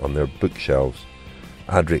eye on their bookshelves.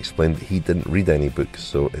 Adri explained that he didn't read any books,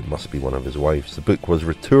 so it must be one of his wife's. The book was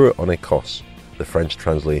Retour en Écosse, the French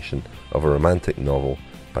translation of a romantic novel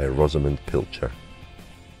by Rosamund Pilcher.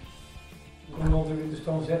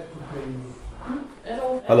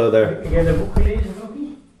 Hello there.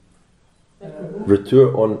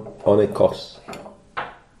 Retour en Écosse.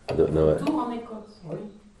 I don't know it. Retour en Écosse.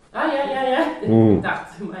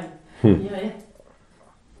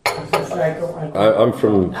 I'm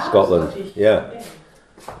from Scotland. Yeah.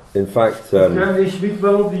 In fact, Je weet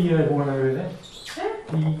wel die gewoon uit, hè?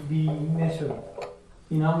 Die mensen.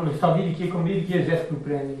 Die namelijk staat iedere keer, komt iedere keer 6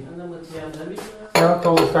 proefpremie. En dan moet je aan David vragen.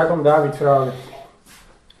 Ja, het gaat om David vragen.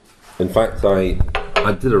 In fact, I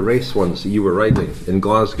did a race once that you were riding in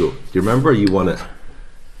Glasgow. Do you remember? You won it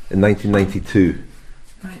in 1992.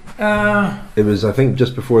 It was, I think,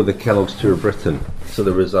 just before the Kellogg's Tour of Britain. So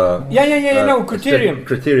there was a Criterium.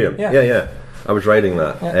 Criterium. Yeah. I was riding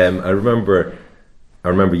that. Yeah. I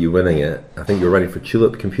remember you winning it. I think you were riding for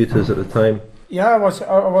Tulip Computers at the time. Yeah,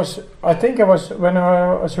 I think I was, when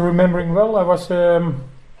I was remembering well, I was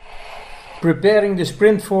preparing the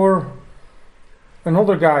sprint for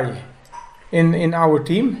another guy in our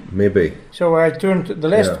team. Maybe. So I turned the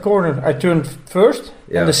last corner, I turned first,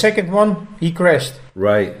 and the second one, he crashed.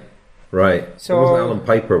 Right. So wasn't Alan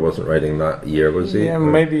Piper wasn't riding that year, was he? Yeah,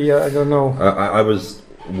 maybe, I don't know. I was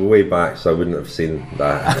way back, so I wouldn't have seen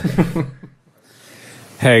that.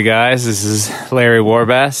 Hey guys, this is Larry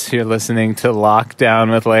Warbass. You're listening to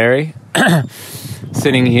Lockdown with Larry.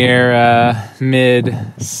 Sitting here mid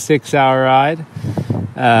 6-hour ride.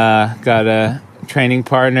 Got a training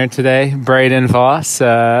partner today, Braden Voss,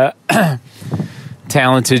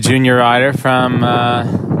 talented junior rider from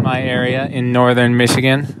my area in northern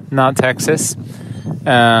Michigan, not Texas.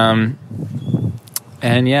 And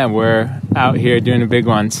yeah, we're out here doing a big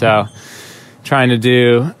one. So trying to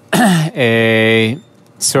do a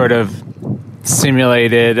sort of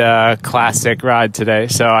simulated classic ride today.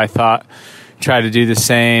 So I thought try to do the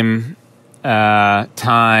same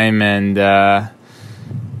time and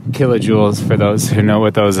kilojoules, for those who know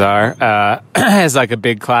what those are, as like a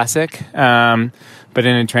big classic, but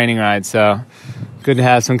in a training ride. So good to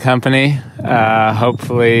have some company.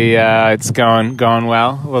 Hopefully it's going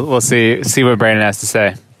well. We'll see what Brandon has to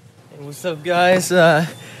say. Hey, what's up, guys?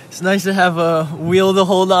 It's nice to have a wheel to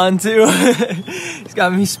hold on to. It's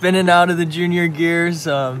got me spinning out of the junior gears.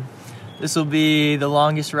 This will be the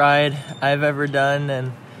longest ride I've ever done,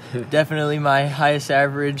 and definitely my highest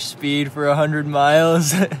average speed for 100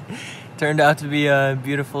 miles. Turned out to be a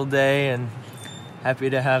beautiful day, and happy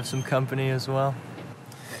to have some company as well.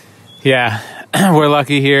 Yeah, we're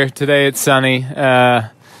lucky here. Today it's sunny,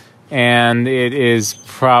 and it is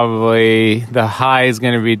probably, the high is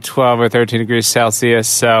going to be 12 or 13 degrees Celsius.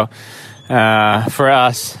 So for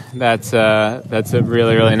us, that's a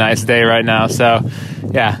really, really nice day right now. So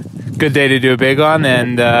yeah, good day to do a big one,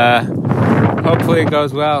 and hopefully it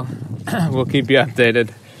goes well. We'll keep you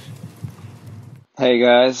updated. Hey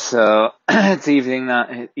guys, so it's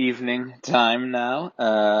evening time now.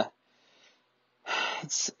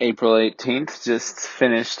 It's April 18th. Just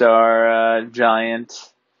finished our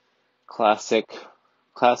giant classic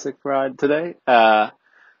ride today.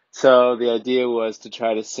 So the idea was to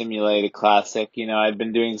try to simulate a classic. You know, I've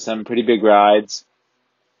been doing some pretty big rides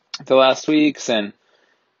the last weeks, and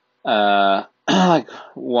like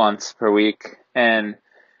once per week, and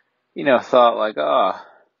thought like, I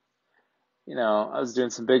was doing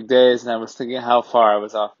some big days, and I was thinking how far I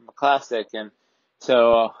was off from a classic, and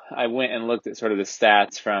so I went and looked at sort of the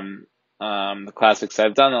stats from the classics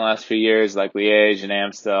I've done the last few years, like Liège and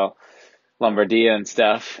Amstel, Lombardia and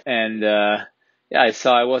stuff, and I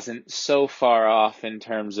saw I wasn't so far off in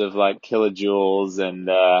terms of like kilojoules, and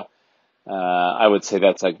I would say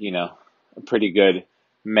that's like a pretty good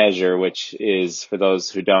measure, which is, for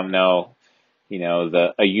those who don't know,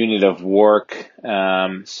 a unit of work.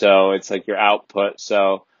 So it's like your output.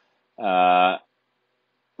 So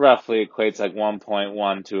roughly equates like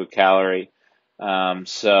 1.1 to a calorie.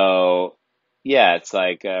 So yeah, it's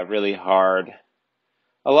like really hard.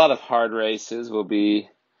 A lot of hard races will be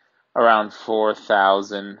around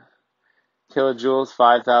 4,000 kilojoules.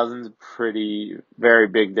 5,000 is very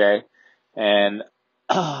big day. And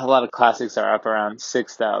a lot of classics are up around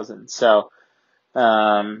 6,000. So,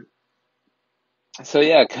 So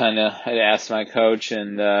yeah, kind of, I asked my coach,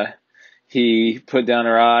 and he put down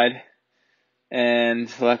a ride,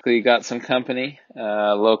 and luckily got some company,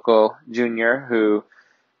 local junior who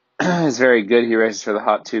is very good. He races for the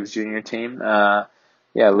Hot Tubes junior team.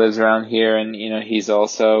 Yeah, lives around here, and he's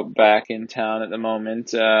also back in town at the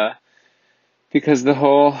moment because the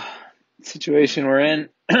whole situation we're in.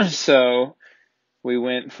 So we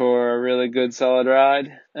went for a really good, solid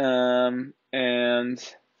ride, and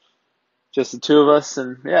just the two of us,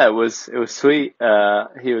 and yeah, it was sweet.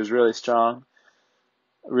 He was really strong,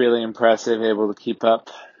 really impressive, able to keep up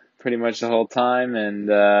pretty much the whole time, and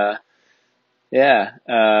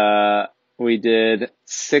we did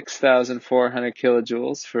 6,400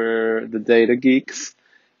 kilojoules for the Data Geeks.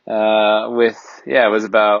 It was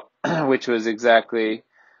about, which was exactly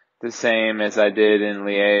the same as I did in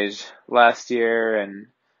Liège last year, and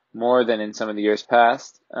more than in some of the years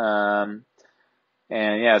past. And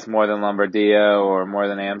yeah, it's more than Lombardia or more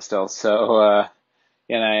than Amstel. So,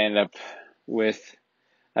 and I end up with,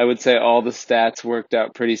 I would say all the stats worked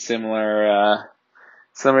out pretty similar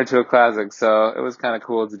to a classic. So it was kind of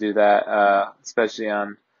cool to do that, especially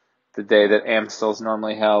on the day that Amstel's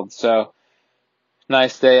normally held. So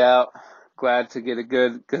nice day out. Glad to get a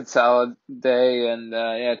good solid day. And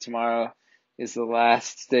tomorrow is the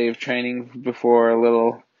last day of training before a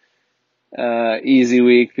little easy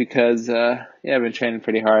week because I've been training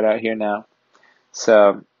pretty hard out here now.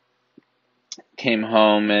 So came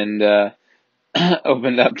home and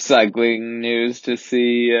opened up Cycling News to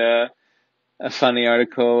see a funny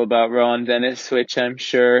article about Rowan Dennis, which I'm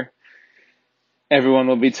sure everyone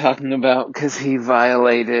will be talking about because he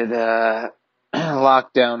violated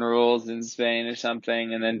lockdown rules in Spain or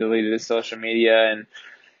something, and then deleted his social media. And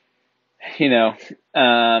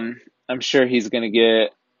I'm sure he's going to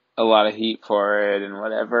get a lot of heat for it and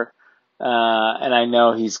whatever. And I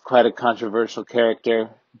know he's quite a controversial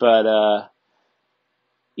character, but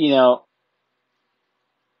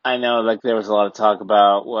I know like there was a lot of talk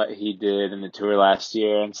about what he did in the Tour last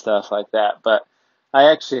year and stuff like that, but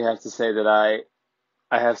I actually have to say that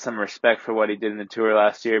I have some respect for what he did in the Tour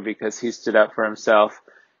last year because he stood up for himself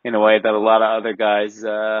in a way that a lot of other guys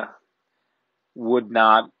would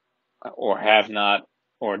not or have not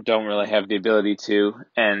or don't really have the ability to.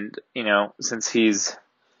 And, since he's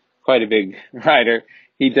quite a big rider,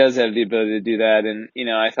 he does have the ability to do that. And,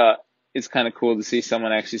 I thought it's kind of cool to see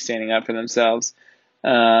someone actually standing up for themselves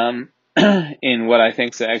in what I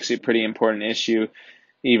think is actually a pretty important issue,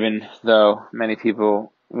 even though many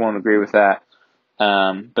people won't agree with that.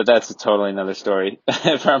 But that's a totally another story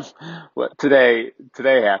from what today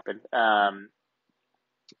happened.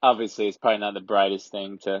 Obviously, it's probably not the brightest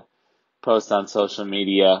thing to post on social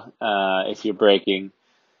media if you're breaking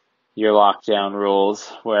your lockdown rules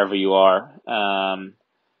wherever you are.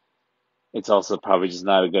 It's also probably just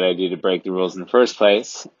not a good idea to break the rules in the first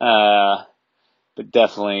place, but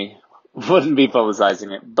definitely wouldn't be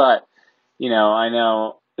publicizing it. But, I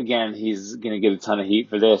know, again, he's going to get a ton of heat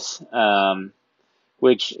for this,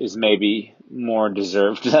 which is maybe more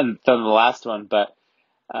deserved than the last one. But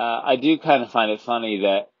I do kind of find it funny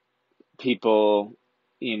that people,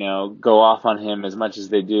 go off on him as much as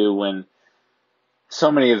they do when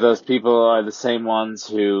so many of those people are the same ones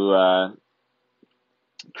who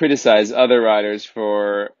criticize other riders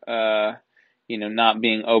for, not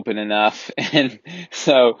being open enough. And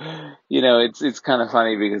so, it's kind of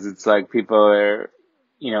funny because it's like people are,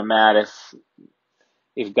 mad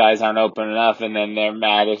if guys aren't open enough, and then they're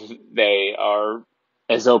mad if they are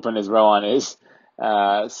as open as Rowan is.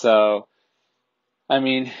 So, I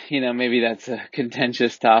mean, maybe that's a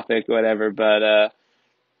contentious topic, whatever, but,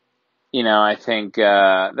 I think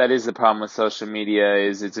that is the problem with social media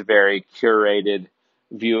is it's a very curated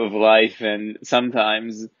view of life, and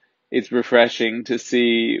sometimes it's refreshing to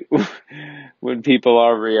see when people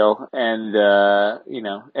are real and,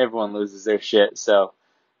 everyone loses their shit. So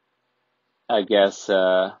I guess,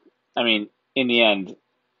 in the end,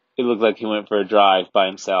 it looked like he went for a drive by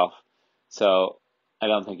himself. So I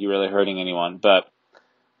don't think he really hurting anyone, but,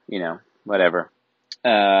 whatever.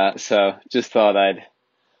 So just thought I'd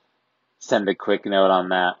send a quick note on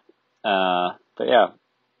that. But yeah,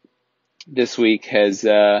 this week has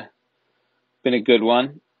been a good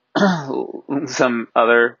one. Some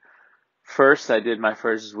other first, I did my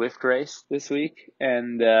first Zwift race this week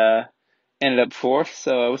and ended up fourth,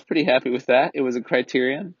 so I was pretty happy with that. It was a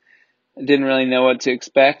criterion. I didn't really know what to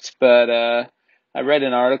expect, but I read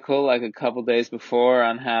an article like a couple days before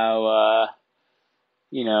on how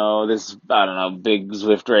this, big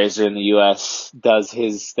Zwift racer in the U.S. does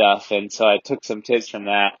his stuff, and so I took some tips from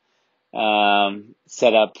that,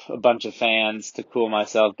 set up a bunch of fans to cool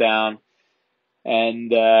myself down,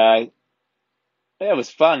 And it was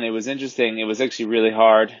fun. It was interesting. It was actually really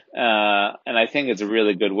hard. And I think it's a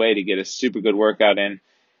really good way to get a super good workout in,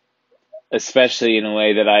 especially in a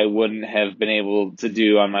way that I wouldn't have been able to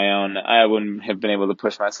do on my own. I wouldn't have been able to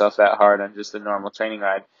push myself that hard on just a normal training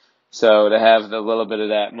ride. So to have a little bit of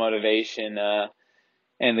that motivation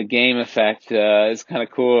and the game effect is kind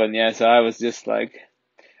of cool. And yeah, so I was just like,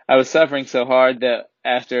 I was suffering so hard that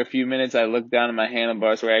after a few minutes, I looked down and my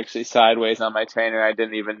handlebars were actually sideways on my trainer. I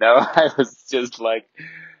didn't even know. I was just like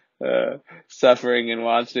suffering and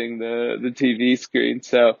watching the TV screen.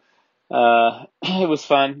 So it was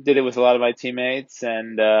fun. Did it with a lot of my teammates,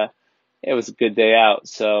 and it was a good day out.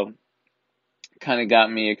 So kind of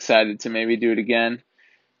got me excited to maybe do it again.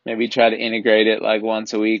 Maybe try to integrate it like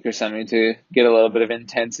once a week or something to get a little bit of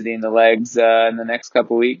intensity in the legs in the next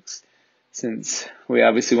couple weeks, since we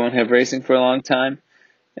obviously won't have racing for a long time.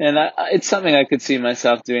 And it's something I could see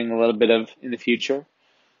myself doing a little bit of in the future.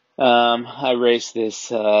 I race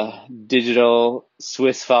this digital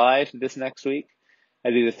Swiss 5 this next week. I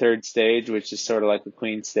do the third stage, which is sort of like the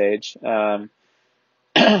Queen stage. So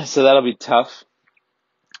that'll be tough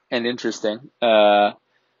and interesting.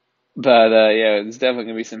 But yeah, there's definitely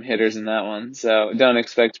going to be some hitters in that one. So don't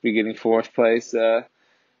expect to be getting fourth place in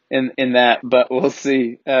that, but we'll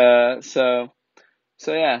see. So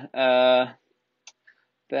yeah,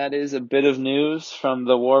 that is a bit of news from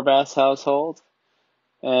the Warbass household,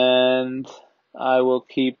 and I will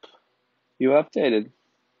keep you updated.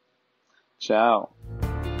 Ciao.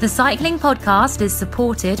 The Cycling Podcast is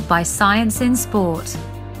supported by Science in Sport.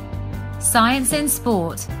 Science in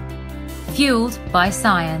Sport. Fueled by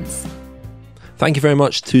science. Thank you very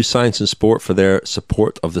much to Science and Sport for their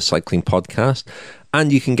support of the Cycling Podcast.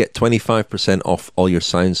 And you can get 25% off all your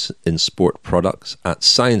Science in Sport products at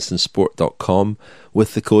scienceinsport.com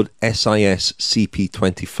with the code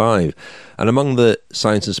SISCP25. And among the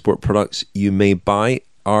Science and Sport products you may buy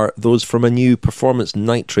are those from a new performance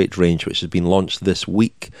nitrate range which has been launched this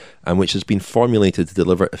week and which has been formulated to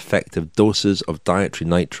deliver effective doses of dietary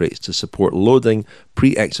nitrates to support loading,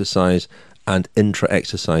 pre-exercise and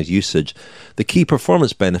intra-exercise usage. The key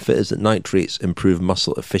performance benefit is that nitrates improve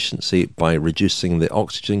muscle efficiency by reducing the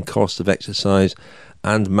oxygen cost of exercise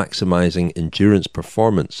and maximising endurance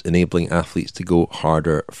performance, enabling athletes to go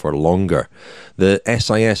harder for longer. The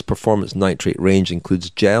SIS Performance Nitrate range includes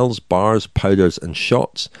gels, bars, powders and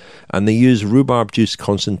shots, and they use rhubarb juice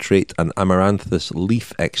concentrate and amaranthus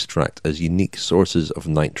leaf extract as unique sources of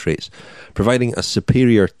nitrates, providing a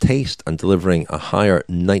superior taste and delivering a higher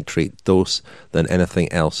nitrate dose than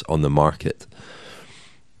anything else on the market.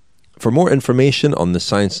 For more information on the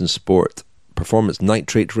Science and Sport Performance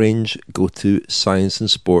Nitrate range, go to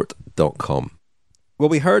scienceinsport.com. Well,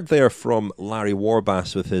 we heard there from Larry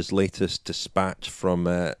Warbass with his latest dispatch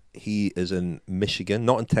from, he is in Michigan,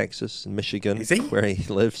 not in Texas, in Michigan, is he? Where he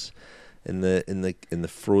lives in the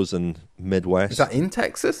frozen Midwest. Is that in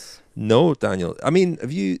Texas? No, Daniel. I mean,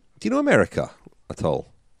 do you know America at all?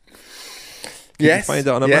 Can Yes. you find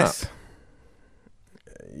it on a map?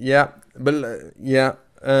 Yeah, but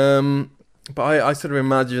but I sort of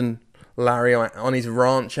imagine Larry on his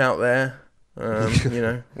ranch out there,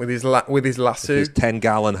 with his lasso, with his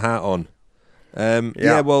 10-gallon hat on.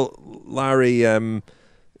 Yeah, well, Larry, the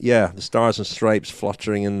stars and stripes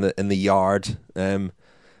fluttering in the yard.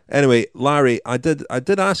 Anyway, Larry, I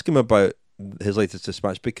did ask him about his latest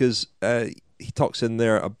dispatch because he talks in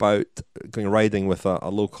there about going riding with a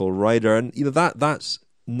local rider, and that's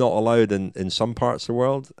not allowed in some parts of the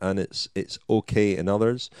world, and it's okay in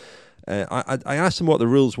others. I asked him what the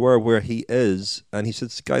rules were where he is, and he said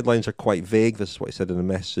the guidelines are quite vague. This is what he said in the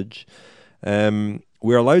message.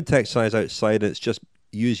 We're allowed to exercise outside. It's just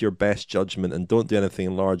use your best judgment and don't do anything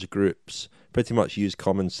in large groups. Pretty much use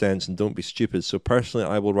common sense and don't be stupid. So personally,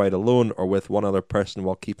 I will ride alone or with one other person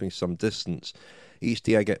while keeping some distance. Each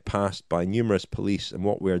day I get passed by numerous police, and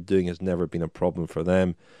what we are doing has never been a problem for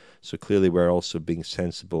them. So clearly we're also being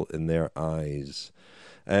sensible in their eyes.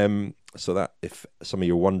 So that if some of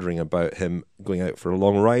you are wondering about him going out for a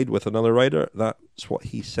long ride with another rider, that's what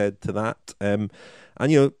he said to that. And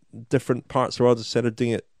different parts of the world, as I said, are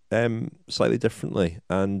doing it slightly differently,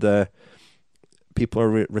 and people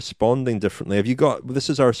are responding differently. This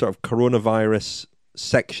is our sort of coronavirus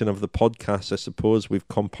section of the podcast, I suppose. We've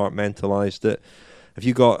compartmentalized it. Have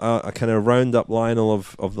you got a kind of roundup, Lionel,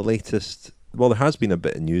 of the latest? Well, there has been a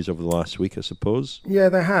bit of news over the last week, I suppose. Yeah,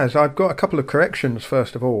 there has. I've got a couple of corrections,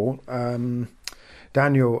 first of all.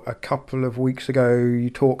 Daniel, a couple of weeks ago, you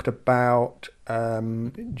talked about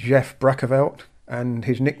Jeff Brackerveld and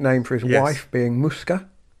his nickname for his wife being Muska.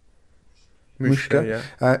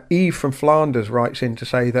 Mushka. Eve from Flanders writes in to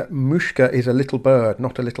say that Mushka is a little bird,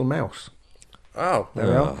 not a little mouse. Oh, there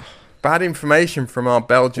we are. Bad information from our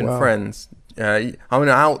Belgian friends. I'm going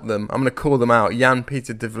to out them. I'm going to call them out.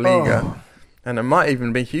 Jan-Peter de Vliega. And it might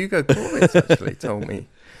even be Hugo Corwitz actually told me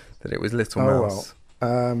that it was Little Mouse.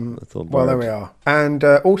 Well, there we are. And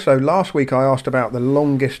also, last week I asked about the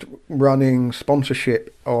longest running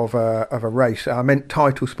sponsorship of a race. I meant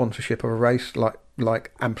title sponsorship of a race,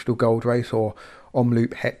 like Amstel Gold Race or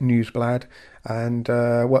Omloop Het Nieuwsblad. And,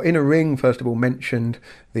 In a Ring, first of all, mentioned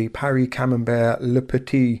the Paris Camembert Le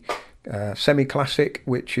Petit semi-classic,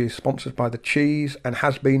 which is sponsored by the cheese and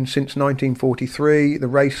has been since 1943. The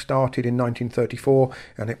race started in 1934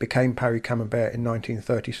 and it became Paris Camembert in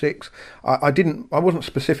 1936. I wasn't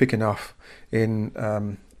specific enough in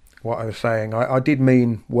what I was saying. I did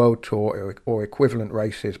mean World Tour or equivalent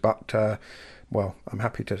races, but I'm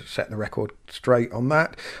happy to set the record straight on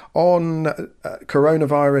that. On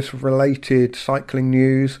coronavirus-related cycling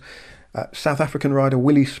news, South African rider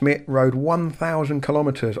Willie Smith rode 1,000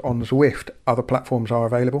 kilometres on Zwift. Other platforms are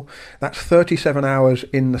available. That's 37 hours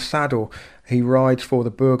in the saddle. He rides for the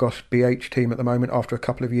Burgos BH team at the moment after a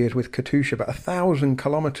couple of years with Katusha. But 1,000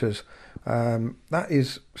 kilometres, that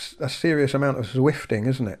is a serious amount of Zwifting,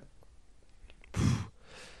 isn't it?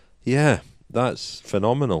 Yeah, that's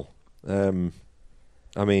phenomenal.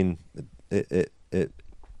 I mean, it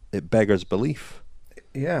beggars belief.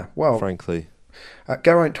 Yeah, well, frankly.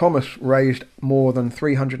 Geraint Thomas raised more than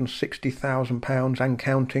 £360,000 and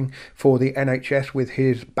counting for the NHS with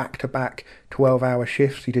his back-to-back 12-hour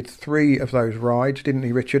shifts. He did 3 of those rides, didn't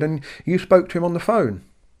he, Richard? And you spoke to him on the phone.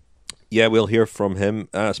 Yeah, we'll hear from him.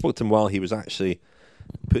 I spoke to him while he was actually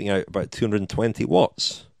putting out about 220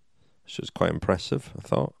 watts, which was quite impressive, I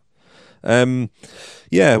thought.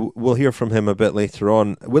 We'll hear from him a bit later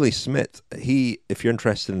on. Willie Smith, if you're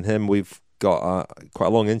interested in him, we've got quite a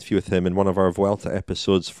long interview with him in one of our Vuelta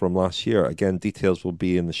episodes from last year. Again, details will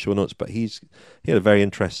be in the show notes, but he had a very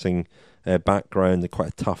interesting background and quite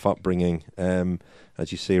a tough upbringing.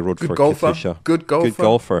 As you say, rode for Katusha. Good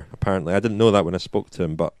golfer, apparently. I didn't know that when I spoke to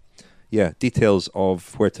him, but yeah, details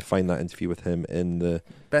of where to find that interview with him in the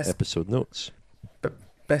episode notes.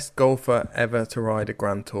 Best golfer ever to ride a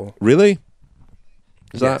Grand Tour. Really?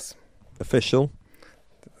 Is that official?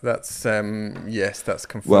 That's that's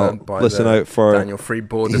confirmed by out for Daniel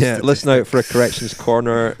Friebe. Listen out for a corrections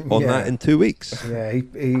corner on that in 2 weeks. Yeah,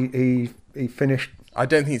 he finished. I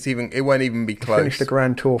don't think it won't even be close. Finished the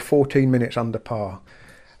Grand Tour 14 minutes under par.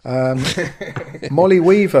 Molly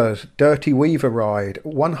Weaver's Dirty Weaver ride,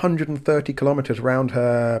 130 kilometres round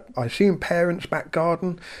her, I assume, parents' back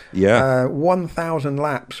garden. Yeah. 1,000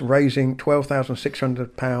 laps, raising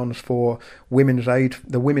 £12,600 for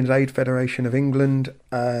the Women's Aid Federation of England.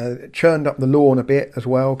 Churned up the lawn a bit as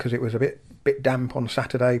well because it was a bit damp on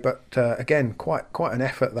Saturday, but again, quite an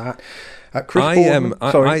effort that. Chris Boardman,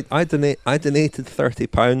 I donated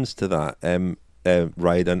 £30 to that.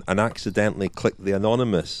 Ride and accidentally clicked the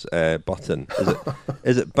anonymous button.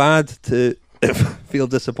 Is it bad to feel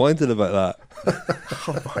disappointed about that?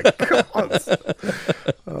 Oh my God!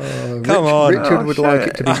 Come on, Richard would like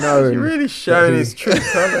it to be known. He's really showing his true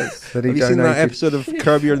colours. Have you seen that episode of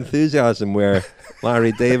Curb Your Enthusiasm where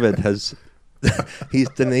Larry David he's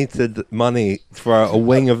donated money for a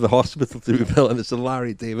wing of the hospital to be built, and it's a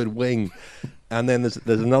Larry David wing. And then there's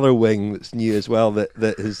another wing that's new as well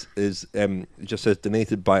that is just says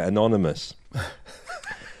donated by anonymous.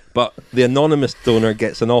 But the anonymous donor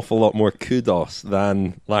gets an awful lot more kudos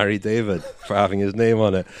than Larry David for having his name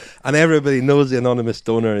on it. And everybody knows the anonymous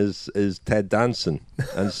donor is Ted Danson.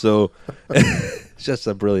 And so it's just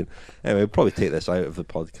a brilliant... Anyway, we'll probably take this out of the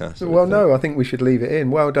podcast. Well, no, I think we should leave it in.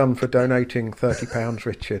 Well done for donating £30,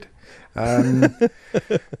 Richard.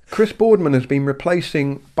 Chris Boardman has been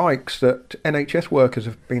replacing bikes that NHS workers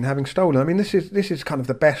have been having stolen. I mean, this is kind of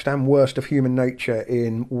the best and worst of human nature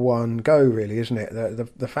in one go, really, isn't it?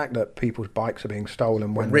 The fact that people's bikes are being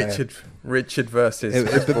stolen when Richard versus...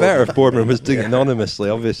 It'd be better if Boardman was doing it anonymously,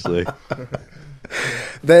 obviously.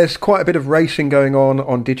 There's quite a bit of racing going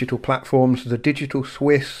on digital platforms. The Digital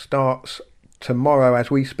Swiss starts tomorrow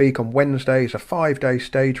as we speak on Wednesday. It's a 5-day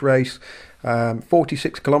stage race.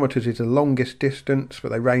 46 kilometres is the longest distance, but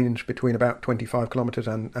they range between about 25 kilometres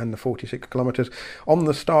and the 46 kilometres. On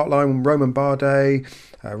the start line, Roman Bardet,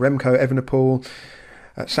 Remco Evenepoel,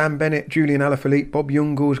 Sam Bennett, Julian Alaphilippe, Bob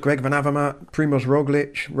Jungels, Greg Van Avermaet, Primoz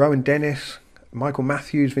Roglic, Rowan Dennis, Michael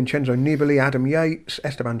Matthews, Vincenzo Nibali, Adam Yates,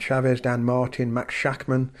 Esteban Chavez, Dan Martin, Max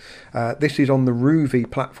Schachmann. This is on the Ruvi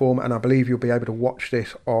platform, and I believe you'll be able to watch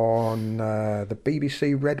this on the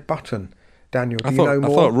BBC Red Button. Daniel, do you know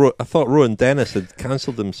more? I thought Rowan Dennis had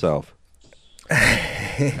cancelled himself.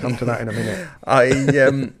 Come to that in a minute.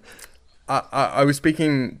 I was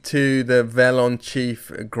speaking to the Velon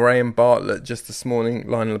chief Graham Bartlett just this morning,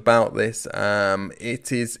 Lionel, about this.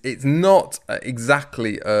 It's not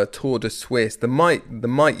exactly a Tour de Suisse. There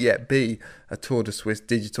might yet be a Tour de Suisse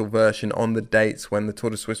digital version on the dates when the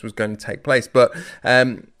Tour de Suisse was going to take place, but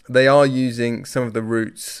they are using some of the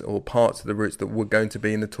routes or parts of the routes that were going to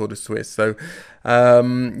be in the Tour de Suisse. So,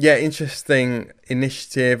 interesting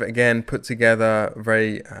initiative. Again, put together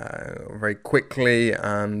very quickly,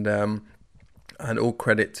 and all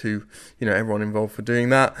credit to everyone involved for doing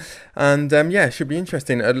that. And it should be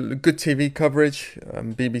interesting. Good TV coverage.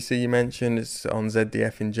 BBC you mentioned, it's on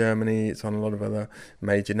ZDF in Germany. It's on a lot of other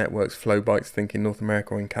major networks. Flow Bikes, think in North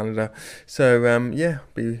America or in Canada. So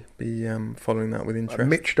be following that with interest.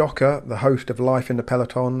 Mitch Docker, the host of Life in the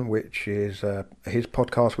Peloton, which is his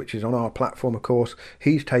podcast, which is on our platform, of course.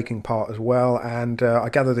 He's taking part as well. And I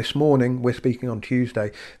gather this morning, we're speaking on Tuesday,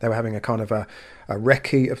 they were having a kind of a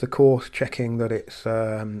recce of the course, checking that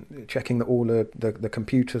all the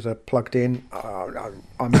computers are plugged in.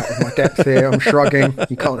 I'm out of my depth here. I'm shrugging.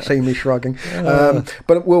 You can't see me shrugging.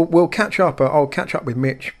 But we'll catch up. I'll catch up with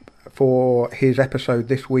Mitch for his episode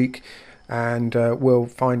this week, and we'll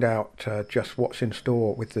find out just what's in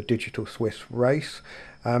store with the Digital Swiss race.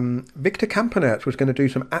 Victor Campenerz was going to do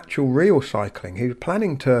some actual real cycling. He was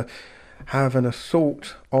planning to have an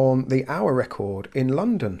assault on the hour record in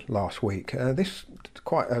London last week. This is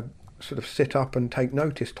quite a sort of sit up and take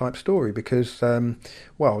notice type story because, the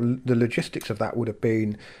logistics of that would have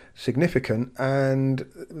been significant. And,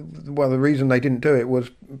 the reason they didn't do it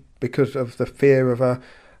was because of the fear of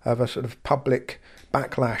a sort of public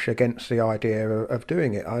backlash against the idea of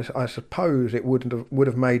doing it. I suppose it would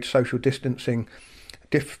have made social distancing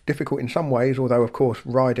difficult in some ways, although, of course,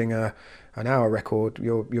 riding an hour record,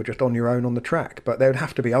 you're just on your own on the track, but there would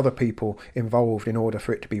have to be other people involved in order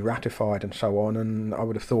for it to be ratified and so on. And I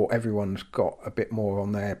would have thought everyone's got a bit more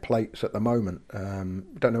on their plates at the moment.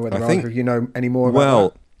 Don't know whether either of you know any more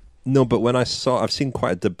about that. No, but when I've seen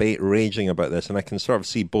quite a debate raging about this, and I can sort of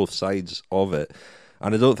see both sides of it.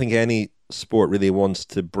 And I don't think any sport really wants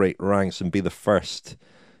to break ranks and be the first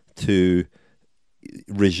to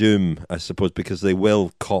resume, I suppose, because they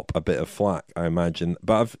will cop a bit of flack, I imagine.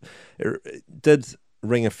 But it did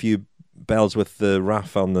ring a few bells with the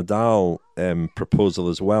Rafael Nadal proposal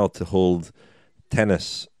as well to hold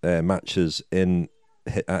tennis matches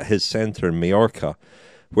at his centre in Mallorca,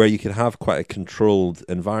 where you could have quite a controlled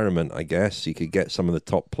environment, I guess. You could get some of the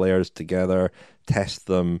top players together, test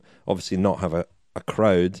them, obviously not have a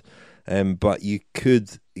crowd, but you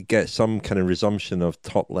could get some kind of resumption of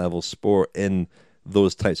top-level sport in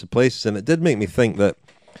those types of places. And it did make me think that,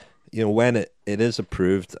 when it is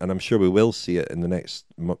approved, and I'm sure we will see it in the next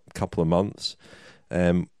couple of months,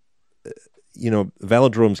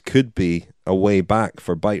 velodromes could be a way back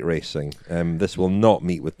for bike racing. This will not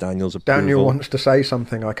meet with Daniel's approval. Daniel wants to say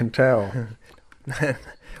something, I can tell.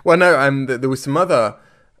 Well, no, there was some other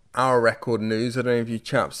hour record news. I don't know if you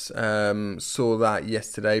chaps saw that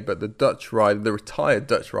yesterday, but the retired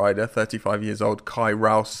Dutch rider, 35 years old, Kai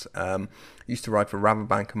Rouse, used to ride for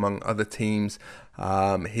Rabobank among other teams.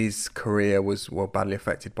 His career was badly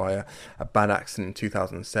affected by a bad accident in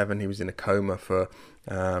 2007. He was in a coma for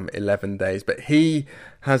 11 days, but he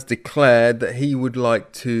has declared that he would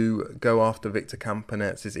like to go after Victor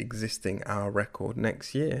Campenerz's existing hour record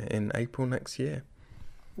next year, in April next year.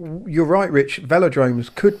 You're right, Rich.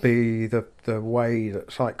 Velodromes could be the way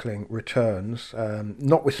that cycling returns,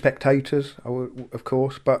 not with spectators, of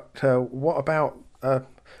course, but what about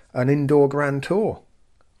an indoor Grand Tour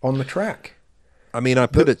on the track? I mean, I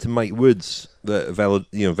put it to Mike Woods that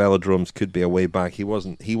velodromes could be a way back. He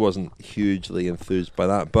wasn't hugely enthused by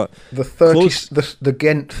that, but the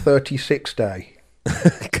Ghent 36 day,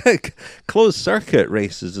 closed circuit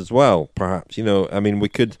races as well. Perhaps we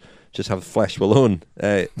could just have Flesh Wallone,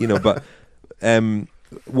 but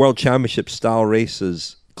World Championship style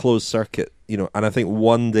races, closed circuit, and I think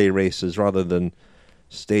 1 day races rather than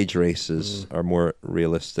stage races are more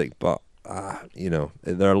realistic. But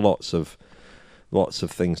there are lots of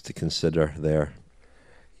things to consider there.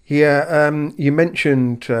 Yeah, you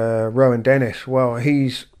mentioned Rowan Dennis. Well,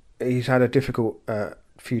 he's had a difficult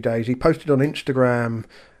few days. He posted on Instagram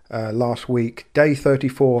last week, day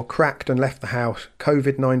 34, cracked and left the house.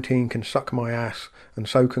 COVID-19 can suck my ass, and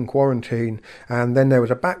so can quarantine. And then there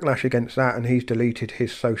was a backlash against that, and he's deleted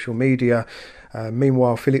his social media.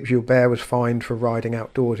 Meanwhile, Philippe Gilbert was fined for riding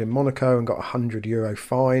outdoors in Monaco and got a €100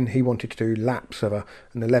 fine. He wanted to do laps of an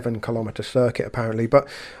 11-kilometre circuit, apparently. But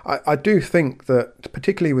I do think that,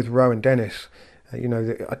 particularly with Rowan Dennis,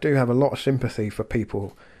 I do have a lot of sympathy for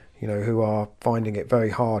people, who are finding it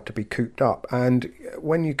very hard to be cooped up. And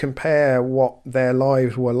when you compare what their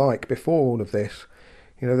lives were like before all of this,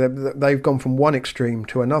 they've gone from one extreme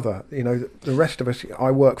to another. The rest of us,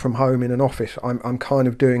 I work from home in an office. I'm kind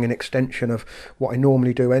of doing an extension of what I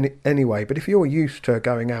normally do anyway. But if you're used to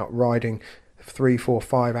going out riding 3, 4,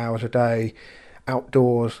 5 hours a day,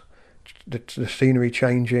 outdoors, the scenery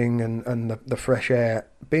changing and the fresh air,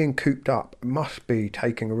 being cooped up must be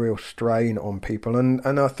taking a real strain on people.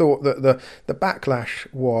 And I thought that the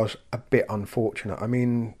backlash was a bit unfortunate. I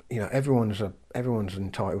mean, everyone's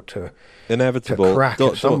entitled to inevitable crack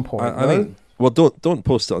at some point. I think. Well, don't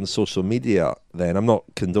post it on social media. Then I'm not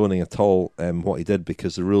condoning at all what he did,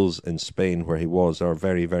 because the rules in Spain where he was are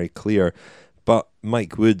very, very clear. But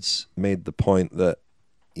Mike Woods made the point that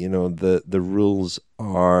the rules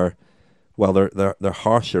are, well, they're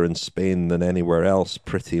harsher in Spain than anywhere else,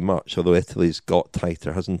 pretty much. Although Italy's got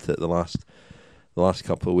tighter, hasn't it? The last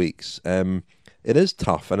couple of weeks, it is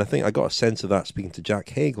tough, and I think I got a sense of that speaking to Jack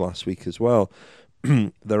Haig last week as well.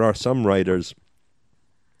 There are some riders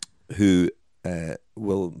who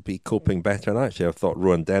will be coping better, and actually, I thought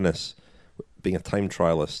Rowan Dennis, being a time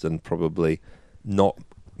trialist and probably not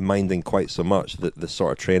minding quite so much the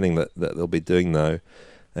sort of training that they'll be doing now,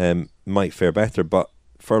 might fare better. But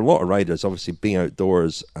for a lot of riders, obviously being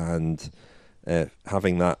outdoors and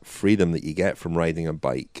having that freedom that you get from riding a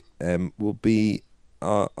bike will be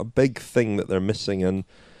a big thing that they're missing. And,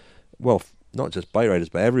 well, not just bike riders,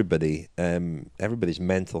 but everybody, everybody's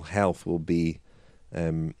mental health will be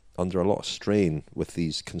under a lot of strain with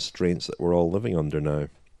these constraints that we're all living under now.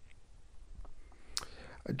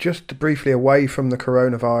 Just briefly away from the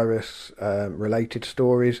coronavirus related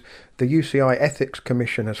stories, the UCI Ethics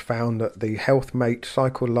Commission has found that the HealthMate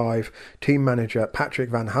Cycle Live team manager Patrick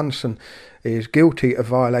Van Hansen is guilty of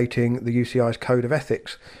violating the UCI's Code of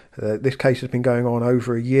Ethics. This case has been going on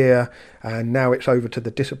over a year, and now it's over to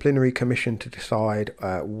the Disciplinary Commission to decide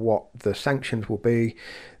what the sanctions will be.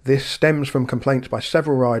 This stems from complaints by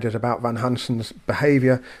several riders about Van Hansen's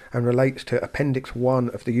behaviour and relates to Appendix 1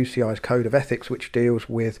 of the UCI's Code of Ethics, which deals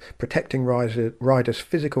with protecting riders'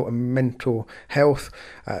 physical and mental health,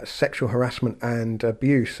 sexual harassment and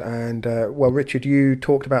abuse. And, well, Richard, you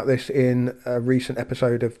talked about this in a recent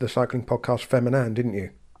episode of the cycling podcast Feminin, didn't you?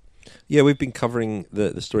 Yeah, we've been covering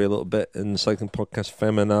the story a little bit in the cycling podcast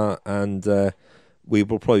Feminin, and we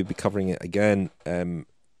will probably be covering it again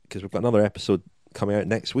because we've got another episode coming out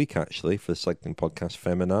next week, actually, for the cycling podcast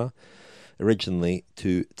Feminin, originally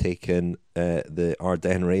to take in the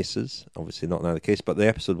Ardennes races. Obviously not now the case, but the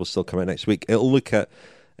episode will still come out next week. It'll look at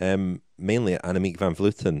mainly at Annemiek van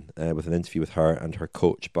Vleuten with an interview with her and her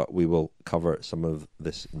coach, but we will cover some of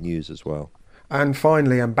this news as well. And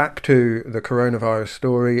finally, I'm back to the coronavirus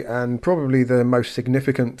story, and probably the most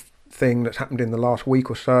significant thing that's happened in the last week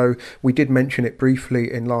or so. We did mention it briefly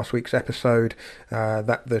in last week's episode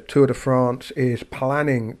that the Tour de France is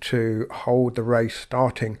planning to hold the race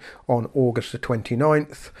starting on August the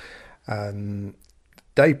 29th.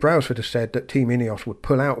 Dave Brailsford has said that Team Ineos would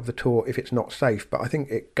pull out of the Tour if it's not safe, but I think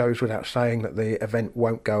it goes without saying that the event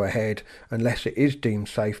won't go ahead unless it is deemed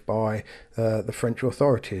safe by the French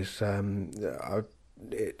authorities.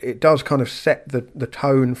 It does kind of set the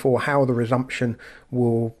tone for how the resumption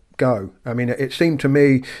will go. I mean, it seemed to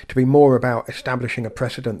me to be more about establishing a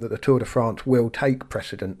precedent that the Tour de France will take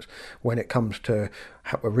precedence when it comes to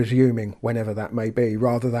resuming whenever that may be,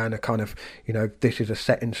 rather than a kind of, this is a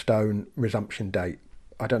set in stone resumption date.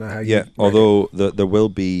 I don't know how you... Yeah, although there will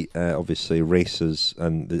be obviously races,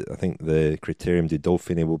 and I think the Critérium du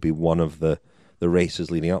Dauphiné will be one of the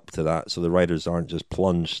races leading up to that, so the riders aren't just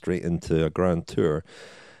plunged straight into a Grand Tour.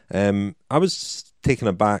 I was taken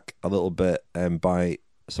aback a little bit by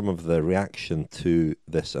some of the reaction to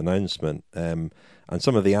this announcement, and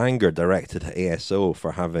some of the anger directed at ASO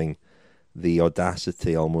for having the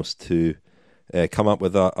audacity almost to come up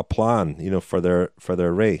with a plan, for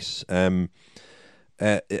their race. And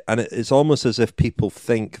it's almost as if people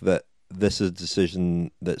think that this is a decision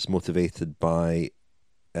that's motivated by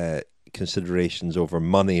considerations over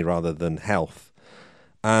money rather than health.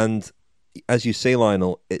 And as you say,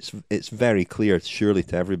 Lionel, it's very clear, surely,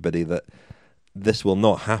 to everybody that this will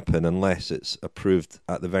not happen unless it's approved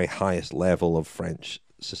at the very highest level of French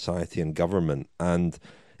society and government. And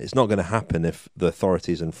it's not going to happen if the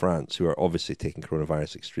authorities in France, who are obviously taking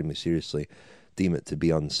coronavirus extremely seriously, deem it to be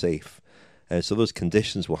unsafe. So those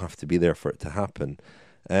conditions will have to be there for it to happen.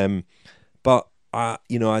 But I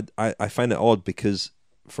find it odd because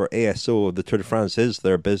for ASO, the Tour de France is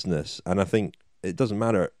their business. And I think it doesn't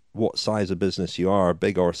matter what size of business you are,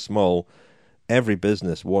 big or small, every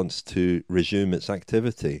business wants to resume its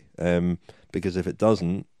activity because if it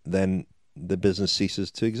doesn't, then the business ceases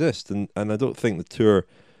to exist. And I don't think the tour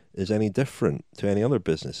is any different to any other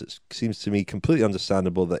business. It seems to me completely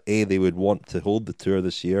understandable that A, they would want to hold the tour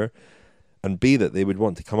this year, and B, that they would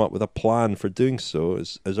want to come up with a plan for doing so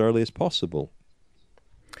as early as possible.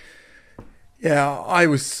 Yeah,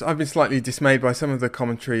 I've been slightly dismayed by some of the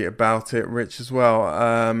commentary about it, Rich, as well.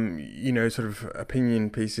 Sort of opinion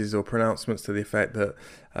pieces or pronouncements to the effect that,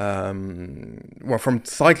 from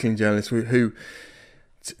cycling journalists who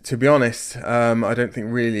to be honest, I don't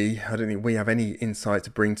think we have any insight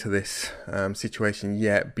to bring to this situation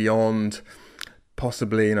yet beyond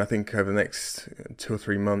possibly, and I think over the next 2 or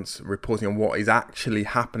 3 months, reporting on what is actually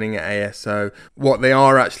happening at ASO, what they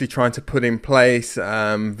are actually trying to put in place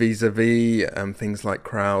vis-a-vis things like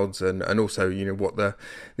crowds, and also what the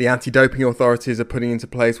anti-doping authorities are putting into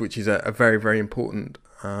place, which is a very, very important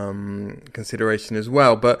consideration as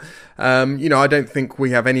well. But I don't think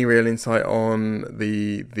we have any real insight on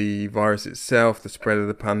the virus itself, the spread of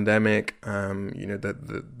the pandemic.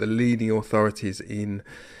 The leading authorities in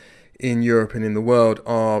Europe and in the world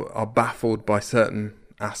are baffled by certain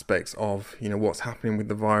aspects of what's happening with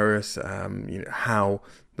the virus, how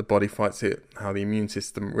the body fights it, how the immune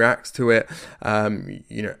system reacts to it.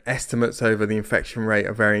 Estimates over the infection rate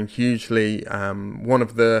are varying hugely. One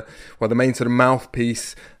of the main sort of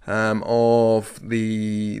mouthpiece of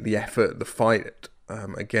the effort, the fight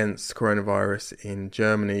against coronavirus in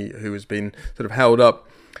Germany, who has been sort of held up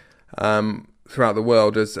throughout the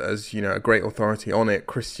world as a great authority on it,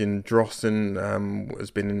 Christian Drosten, has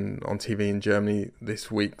been on TV in Germany this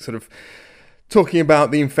week, sort of talking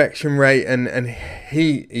about the infection rate, and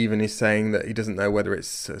he even is saying that he doesn't know whether it's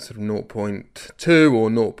sort of 0.2 or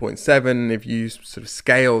 0.7. If you sort of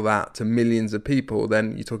scale that to millions of people,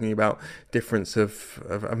 then you're talking about difference of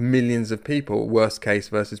millions of people, worst case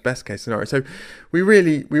versus best case scenario. So we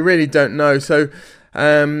really don't know. So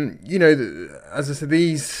as I said,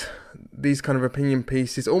 these kind of opinion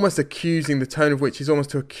pieces, almost accusing, the tone of which is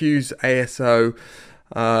almost to accuse ASO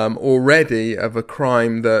already of a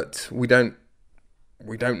crime that we don't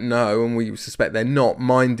know, and we suspect they're not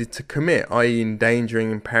minded to commit, i.e.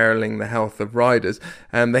 endangering, imperiling the health of riders.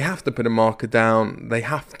 They have to put a marker down. They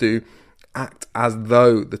have to act as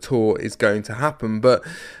though the tour is going to happen. But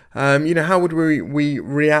how would we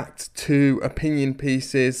react to opinion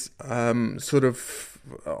pieces sort of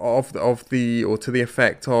the or to the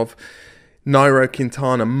effect of Nairo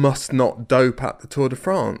Quintana must not dope at the Tour de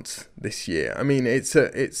France this year? I mean, it's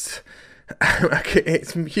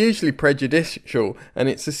hugely prejudicial, and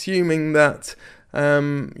it's assuming that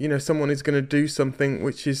someone is going to do something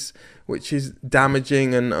which is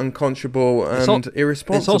damaging and unconscionable and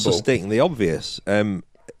irresponsible. It's also stating the obvious.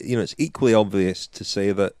 It's equally obvious to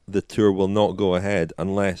say that the tour will not go ahead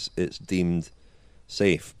unless it's deemed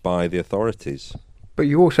safe by the authorities. But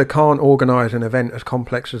you also can't organise an event as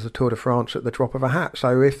complex as the Tour de France at the drop of a hat.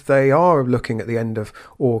 So if they are looking at the end of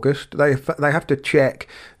August, they have to check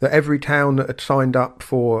that every town that had signed up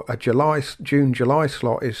for a June-July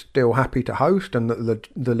slot is still happy to host, and that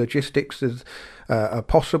the logistics are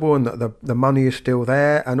possible, and that the money is still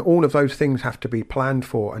there, and all of those things have to be planned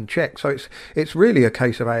for and checked. So it's really a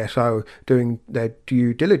case of ASO doing their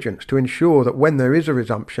due diligence to ensure that when there is a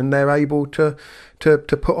resumption, they're able to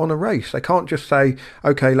put on a race. They can't just say,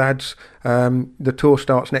 okay lads, the tour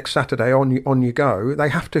starts next Saturday, on you go. They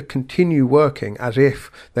have to continue working as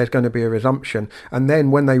if there's going to be a resumption, and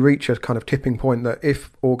then when they reach a kind of tipping point that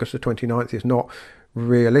if August the 29th is not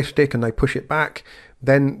realistic and they push it back,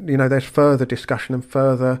 then there's further discussion and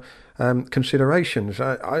further considerations.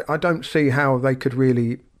 I don't see how they could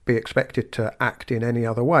really be expected to act in any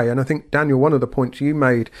other way. And I think, Daniel, one of the points you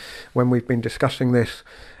made when we've been discussing this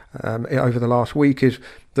over the last week is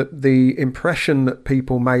that the impression that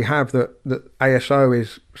people may have that ASO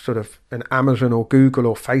is sort of an Amazon or Google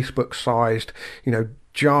or Facebook sized,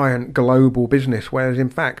 giant global business, whereas in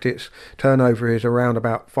fact its turnover is around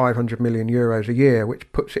about 500 million euros a year,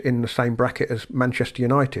 which puts it in the same bracket as Manchester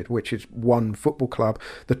United, which is one football club.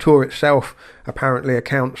 The tour itself apparently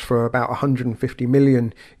accounts for about 150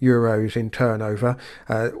 million euros in turnover.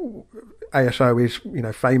 ASO is,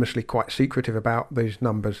 famously quite secretive about these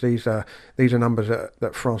numbers. These are numbers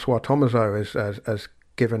that François Thomazeau has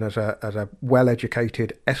given as a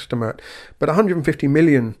well-educated estimate. But 150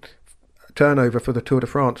 million turnover for the Tour de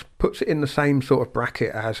France puts it in the same sort of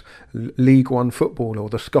bracket as League One football or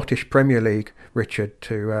the Scottish Premier League, Richard.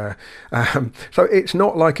 So it's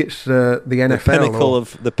not like it's the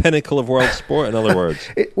NFL, the pinnacle of world sport. In other words,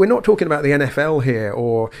 we're not talking about the NFL here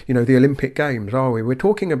or the Olympic Games, are we? We're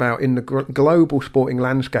talking about, in the global sporting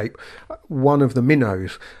landscape, one of the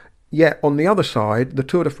minnows. Yet on the other side, the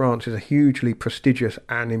Tour de France is a hugely prestigious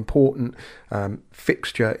and important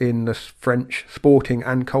fixture in the French sporting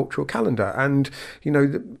and cultural calendar. And, you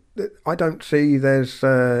know, I don't see it's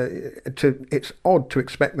odd to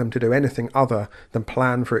expect them to do anything other than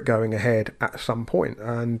plan for it going ahead at some point.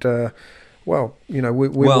 And, well, you know, we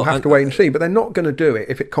will have to wait and see. But they're not going to do it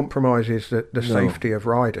if it compromises the safety of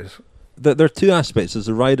riders. There are two aspects. There's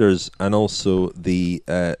the riders and also the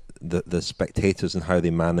spectators and how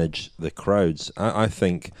they manage the crowds. I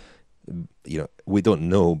think, you know, we don't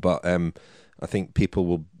know, but I think people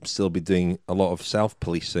will still be doing a lot of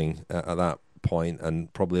self-policing at that point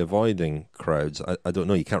and probably avoiding crowds. I don't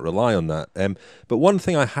know, you can't rely on that. But one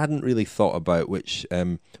thing I hadn't really thought about, which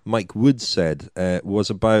Mike Wood said,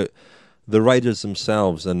 was about the riders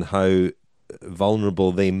themselves and how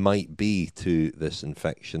vulnerable they might be to this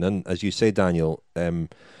infection. And as you say, Daniel,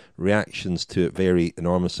 reactions to it vary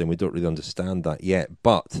enormously, and we don't really understand that yet.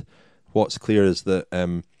 But what's clear is that,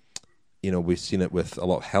 you know, we've seen it with a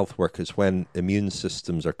lot of health workers. When immune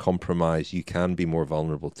systems are compromised, you can be more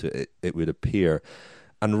vulnerable to it, it would appear.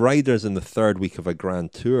 And riders in the third week of a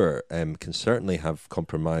Grand Tour can certainly have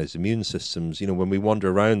compromised immune systems. You know, when we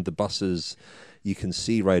wander around the buses, you can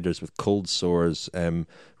see riders with cold sores,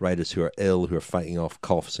 riders who are ill, who are fighting off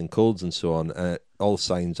coughs and colds and so on, all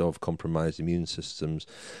signs of compromised immune systems.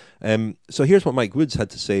 So here's what Mike Woods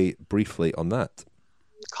had to say briefly on that.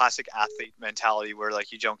 Classic athlete mentality where,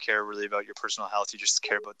 like, you don't care really about your personal health. You just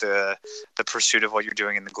care about the pursuit of what you're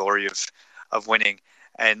doing and the glory of winning.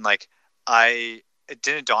 And, like, it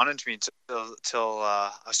didn't dawn on me until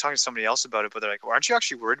I was talking to somebody else about it, but they're like, well, aren't you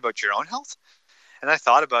actually worried about your own health? And I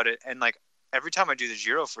thought about it, and, like, every time I do the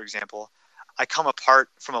Giro, for example, I come apart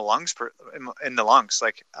from in the lungs.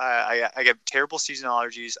 Like, I get terrible seasonal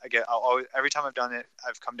allergies. Every time I've done it,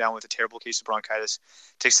 I've come down with a terrible case of bronchitis,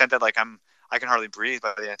 to the extent that, like, I can hardly breathe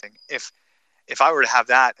by the end. If I were to have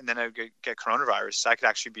that and then I would get coronavirus, I could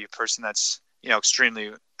actually be a person that's, you know,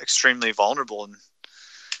 extremely, extremely vulnerable. And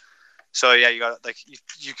so, yeah, you got, like,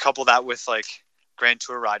 you couple that with, like, Grand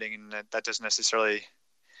Tour riding, and that doesn't necessarily.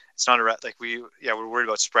 It's not we're worried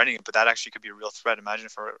about spreading it, but that actually could be a real threat. Imagine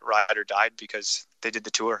if a rider died because they did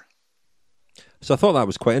the tour. So I thought that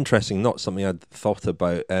was quite interesting, not something I'd thought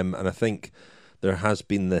about. And I think there has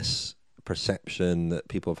been this perception that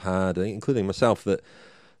people have had, including myself, that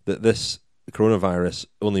this coronavirus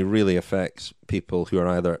only really affects people who are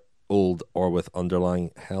either old or with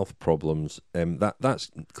underlying health problems.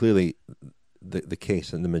 That's clearly the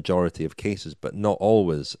case in the majority of cases, but not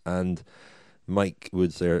always. And Mike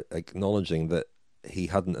Woods there acknowledging that he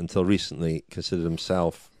hadn't until recently considered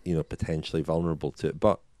himself, you know, potentially vulnerable to it,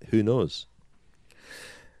 but who knows?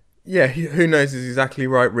 Yeah, who knows is exactly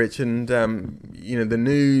right, Rich. And you know, the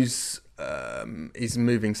news is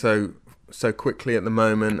moving so quickly at the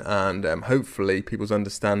moment, and hopefully people's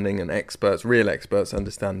understanding and real experts'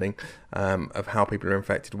 understanding of how people are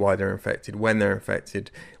infected, why they're infected, when they're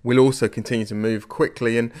infected, will also continue to move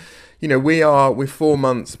quickly. And you know, we're 4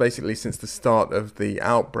 months basically since the start of the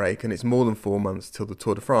outbreak, and it's more than 4 months till the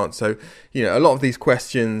Tour de France. So, you know, a lot of these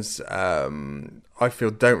questions I feel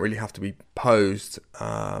don't really have to be posed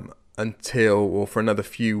until, or for another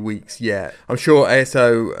few weeks yet. I'm sure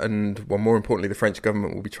ASO and, well, more importantly, the French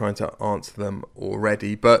government will be trying to answer them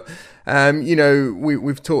already. But, you know,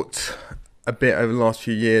 we've talked a bit over the last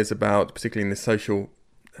few years about, particularly in the social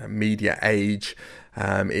media age,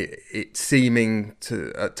 it seeming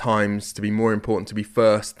to, at times, to be more important to be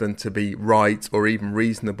first than to be right or even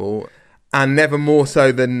reasonable. And never more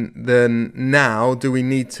so than now do we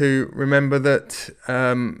need to remember that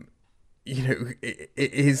you know, it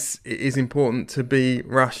is important to be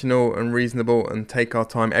rational and reasonable and take our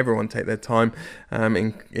time. Everyone take their time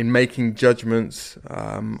in making judgments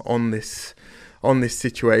on this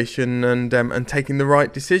situation and taking the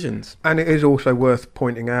right decisions. And it is also worth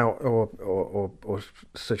pointing out or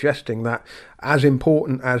suggesting that as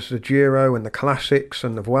important as the Giro and the Classics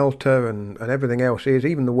and the Vuelta and everything else is,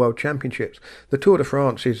 even the World Championships, the Tour de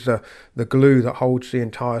France is the glue that holds the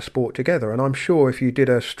entire sport together. And I'm sure if you did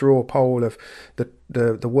a straw poll of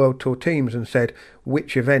the World Tour teams and said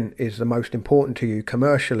which event is the most important to you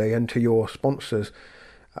commercially and to your sponsors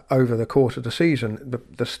over the course of the season,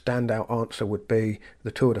 the standout answer would be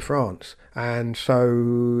the Tour de France. And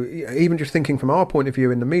so even just thinking from our point of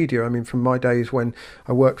view in the media, I mean, from my days when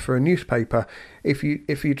I worked for a newspaper, if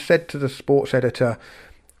you'd said to the sports editor,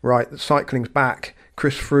 right, cycling's back,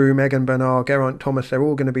 Chris Froome, Egan Bernard, Geraint Thomas, they're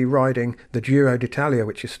all going to be riding the Giro d'Italia,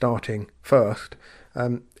 which is starting first,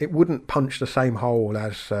 it wouldn't punch the same hole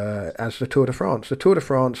as the Tour de France. The Tour de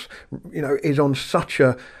France, you know, is on such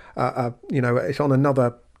it's on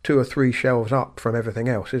another 2 or 3 shelves up from everything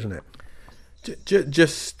else, isn't it?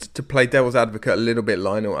 Just to play devil's advocate a little bit,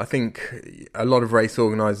 Lionel, I think a lot of race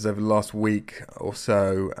organisers over the last week or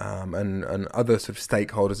so and other sort of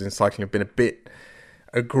stakeholders in cycling have been a bit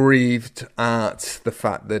aggrieved at the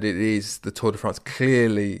fact that it is the Tour de France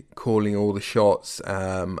clearly calling all the shots,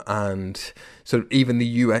 and sort of even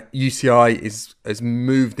the UCI has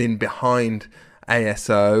moved in behind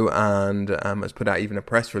ASO and has put out even a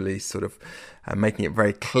press release sort of making it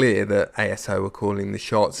very clear that ASO are calling the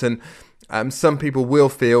shots. And some people will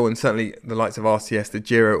feel, and certainly the likes of RCS, the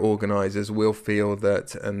Giro organisers, will feel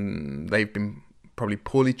that they've been probably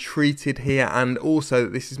poorly treated here, and also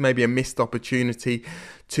that this is maybe a missed opportunity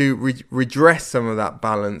to redress some of that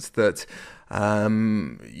balance. That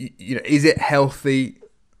is it healthy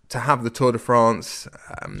to have the Tour de France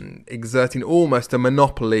exerting almost a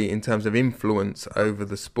monopoly in terms of influence over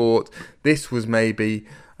the sport? This was maybe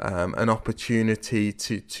an opportunity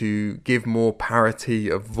to give more parity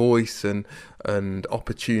of voice and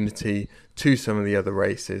opportunity to some of the other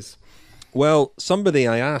races. Well, somebody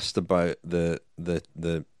I asked about the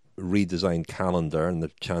redesigned calendar and the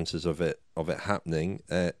chances of it happening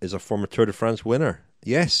is a former Tour de France winner.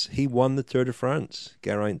 Yes, he won the Tour de France,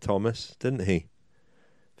 Geraint Thomas, didn't he?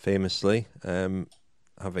 Famously,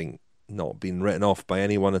 having not been written off by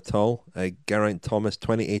anyone at all. Geraint Thomas,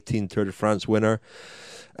 2018 Tour de France winner.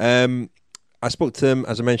 I spoke to him,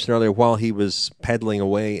 as I mentioned earlier, while he was pedalling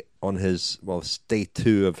away on his, day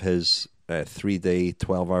 2 of his 3-day,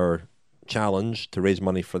 12-hour challenge to raise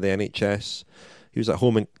money for the NHS. He was at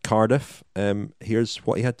home in Cardiff. Here's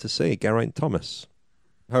what he had to say. Geraint Thomas.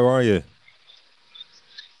 How are you?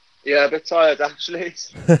 Yeah, a bit tired, actually.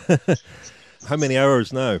 How many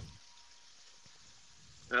hours now?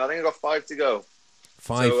 I think I've got 5 to go.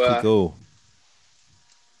 5 to go.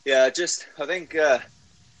 Yeah, I think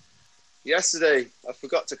yesterday I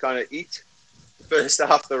forgot to kind of eat the first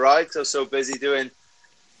half of the ride. So I was so busy doing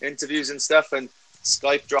interviews and stuff and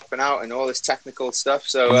Skype dropping out and all this technical stuff.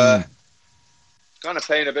 So kind of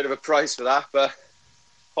paying a bit of a price for that. But,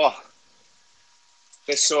 a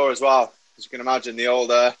bit sore as well. As you can imagine, the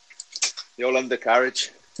old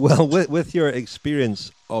undercarriage. Well, with your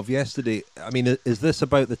experience of yesterday, I mean, is this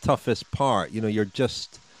about the toughest part? You're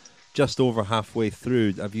just over halfway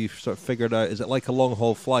through. Have you sort of figured out, is it like a long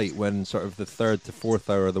haul flight when sort of the 3rd to 4th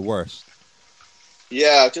hour are the worst?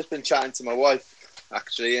 Yeah, I've just been chatting to my wife,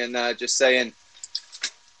 actually, and just saying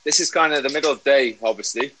this is kind of the middle of the day,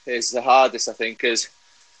 obviously, is the hardest, I think, because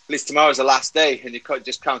at least tomorrow's the last day and you're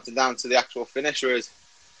just counting down to the actual finish, whereas,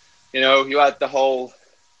 you had the whole...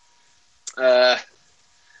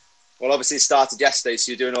 obviously it started yesterday,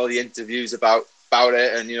 so you're doing all the interviews about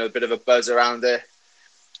it and, a bit of a buzz around it.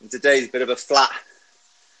 And today's a bit of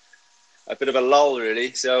a lull,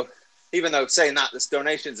 really. So even though saying that, the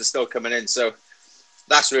donations are still coming in. So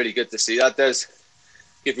that's really good to see. That does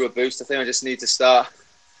give you a boost. I think I just need to start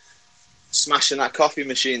smashing that coffee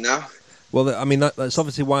machine now. Well, I mean, that's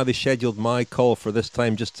obviously why they scheduled my call for this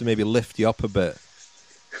time, just to maybe lift you up a bit.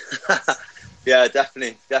 Yeah,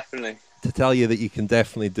 definitely. To tell you that you can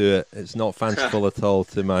definitely do it. It's not fanciful at all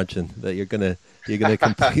to imagine that you're gonna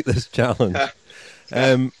complete this challenge.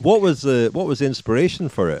 What was the inspiration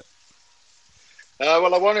for it?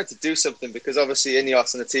 Well, I wanted to do something because obviously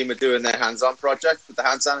Ineos and the team are doing their hands-on project with the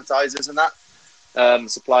hand sanitizers and that,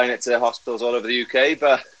 supplying it to hospitals all over the UK.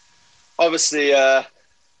 But obviously, I'm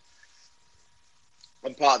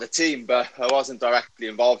part of the team, but I wasn't directly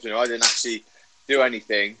involved. I didn't actually do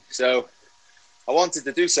anything. So I wanted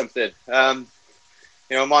to do something. My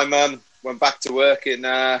mum went back to work in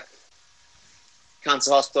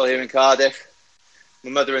cancer hospital here in Cardiff.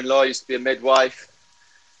 My mother-in-law used to be a midwife.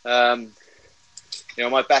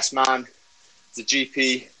 My best man is a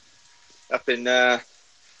GP up in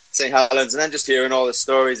St Helens, and then just hearing all the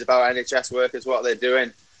stories about NHS workers, what they're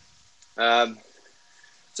doing. I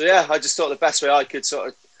just thought the best way I could sort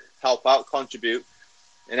of help out, contribute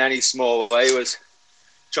in any small way was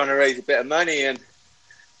trying to raise a bit of money. And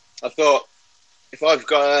I thought, if I've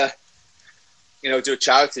got to, do a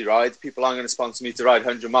charity ride, people aren't going to sponsor me to ride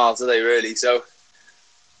 100 miles, are they really? So I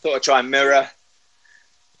thought I'd try and mirror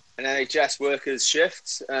an NHS workers'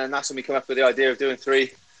 shifts. And that's when we come up with the idea of doing 3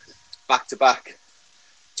 back-to-back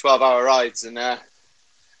 12-hour rides. And I'm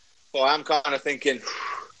kind of thinking,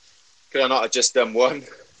 could I not have just done one?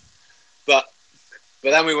 But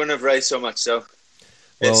then we wouldn't have raised so much. So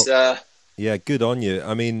it's... Yeah, good on you.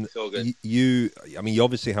 I mean, you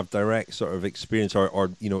obviously have direct sort of experience or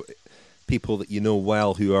people that you know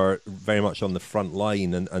well who are very much on the front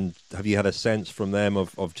line. And have you had a sense from them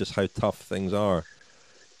of just how tough things are?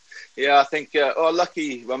 Yeah, I think,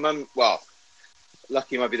 lucky. My mum,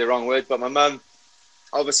 lucky might be the wrong word, but my mum,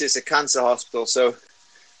 obviously it's a cancer hospital, so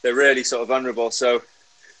they're really sort of vulnerable. So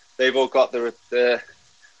they've all got the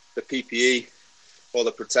PPE, all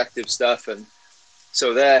the protective stuff, and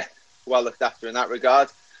so they're well looked after in that regard.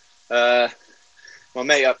 My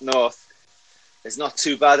mate up north is not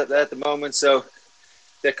too bad up there at the moment, so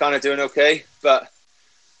they're kind of doing okay. But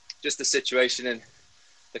just the situation in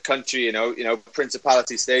the country, you know,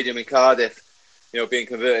 Principality Stadium in Cardiff, being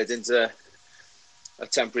converted into a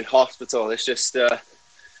temporary hospital, it's just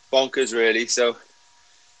bonkers, really. So,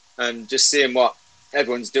 and just seeing what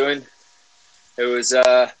everyone's doing, it was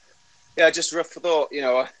just rough thought.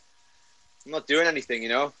 I'm not doing anything.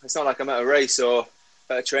 It's not like I'm at a race or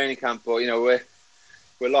at a training camp, or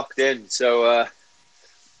we're locked in. So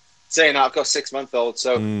saying that, I've got a 6-month-old,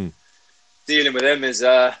 so dealing with him is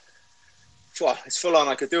it's full on.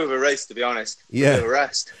 I could do with a race, to be honest. Yeah, a bit of a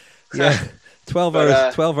rest. Yeah, 12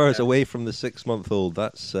 hours. 12 hours away from the 6-month-old.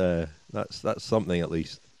 That's something, at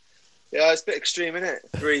least. Yeah, it's a bit extreme, isn't it?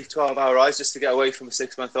 3 12-hour rides just to get away from a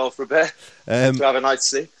 6-month-old for a bit, to have a night's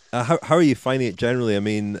sleep. How are you finding it generally? I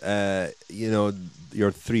mean,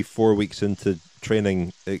 you're 3-4 weeks into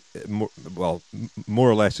training, more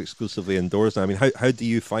or less exclusively indoors now. I mean, how do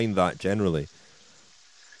you find that generally?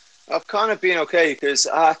 I've kind of been okay, because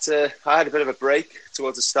I had a bit of a break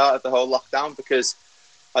towards the start of the whole lockdown, because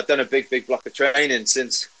I'd done a big block of training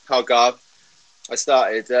since Algarve. I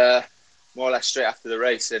started more or less straight after the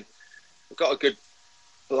race, and I got a good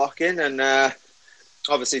block in, and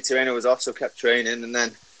obviously Tirreno was off, so kept training. And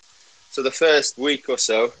then, so the first week or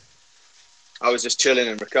so, I was just chilling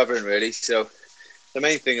and recovering, really. So the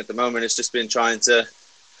main thing at the moment has just been trying to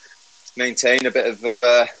maintain a bit of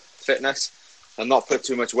fitness and not put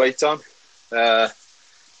too much weight on.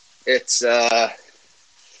 It's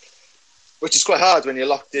which is quite hard when you're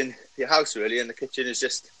locked in your house, really, and the kitchen is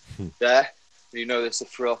just there. There's a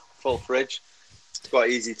full fridge. It's quite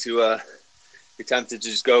easy to be tempted to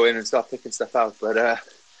just go in and start picking stuff out. But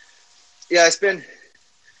it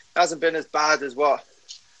hasn't been as bad as what,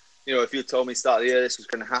 if you told me start of the year this was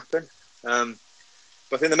going to happen. But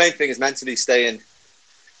I think the main thing is mentally trying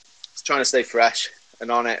to stay fresh and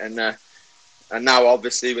on it. And now,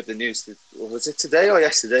 obviously, with the news, was it today or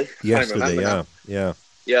yesterday? Yesterday, yeah.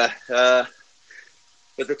 Yeah,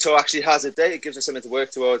 but the tour actually has a date. It gives us something to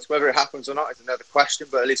work towards. Whether it happens or not is another question,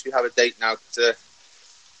 but at least we have a date now to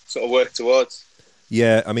sort of work towards.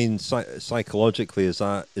 Yeah, I mean, psychologically, is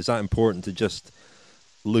that important to just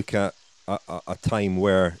look at a time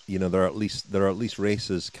where there are at least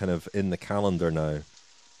races kind of in the calendar now?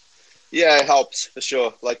 Yeah, it helps for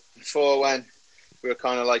sure. Like before, when we were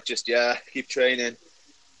kind of like just keep training.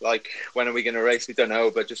 Like, when are we going to race? We don't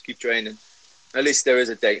know, but just keep training. At least there is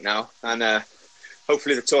a date now, and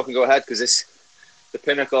hopefully the tour can go ahead, because it's the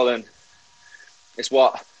pinnacle, and it's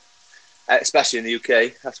what, especially in the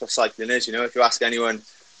UK, that's what cycling is. If you ask anyone,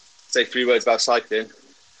 say 3 words about cycling,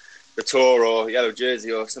 the tour or yellow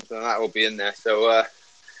jersey or something like that will be in there. So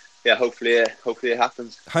hopefully it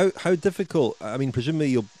happens. How difficult? I mean,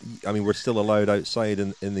 presumably we're still allowed outside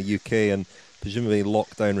in the UK, and presumably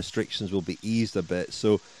lockdown restrictions will be eased a bit.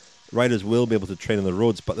 So riders will be able to train on the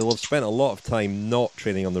roads, but they'll have spent a lot of time not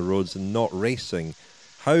training on the roads and not racing.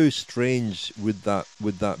 How strange would that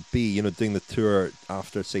be, doing the tour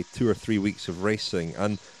after, say, 2 or 3 weeks of racing?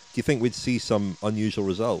 And do you think we'd see some unusual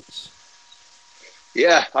results?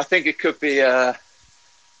 Yeah, I think it could be a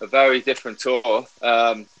very different tour.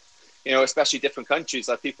 Especially different countries.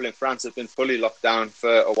 Like, people in France have been fully locked down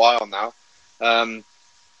for a while now.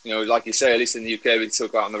 Like you say, at least in the UK, we'd still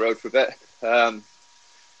go out on the road for a bit.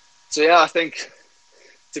 I think,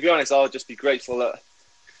 to be honest, I'll just be grateful that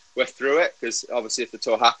we're through it, because obviously if the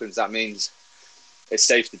tour happens, that means it's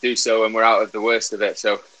safe to do so and we're out of the worst of it.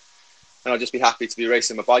 So, and I'll just be happy to be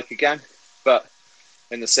racing my bike again. But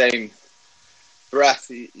in the same breath,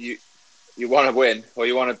 you want to win, or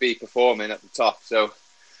you want to be performing at the top. So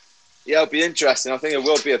yeah, it'll be interesting. I think it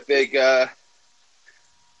will be a big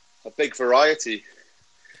variety.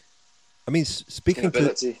 I mean, speaking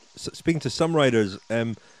to some riders,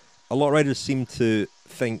 a lot of riders seem to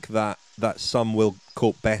think that some will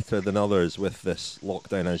cope better than others with this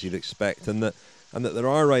lockdown, as you'd expect, and that there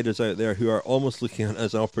are riders out there who are almost looking at it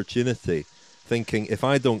as an opportunity, thinking, if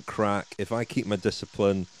I don't crack, if I keep my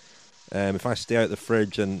discipline, if I stay out the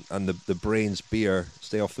fridge and the brains beer,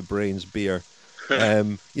 stay off the brains beer,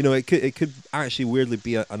 it could actually weirdly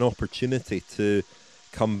be an opportunity to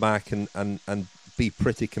come back and be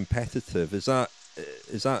pretty competitive. Is that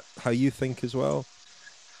how you think as well?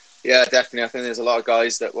 Yeah, definitely. I think there's a lot of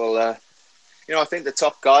guys that will, I think the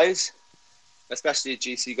top guys, especially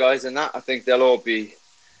GC guys and that, I think they'll all be,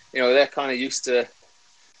 they're kind of used to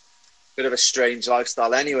bit of a strange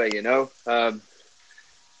lifestyle anyway, you know.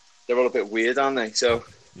 They're all a bit weird, aren't they? So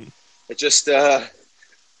it just, I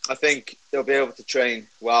think they'll be able to train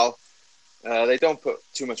well. They don't put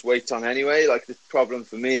too much weight on anyway. Like, the problem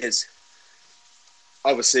for me is,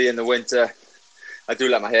 obviously in the winter, I do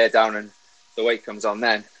let my hair down and the weight comes on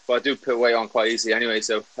then. But I do put weight on quite easily anyway,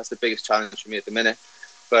 so that's the biggest challenge for me at the minute.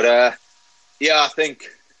 But yeah, I think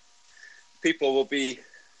people will be,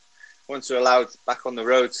 once they're allowed back on the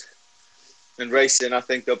roads and racing, I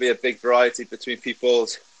think there'll be a big variety between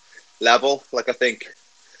people's level. Like, I think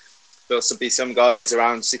there'll be some guys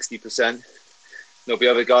around 60%. There'll be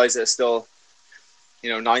other guys that are still,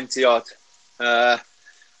 90 odd.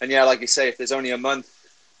 And yeah, like you say, if there's only a month,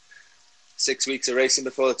 6 weeks of racing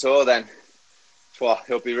before the Tour, then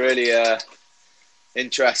it'll be really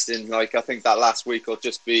interesting. Like, I think that last week will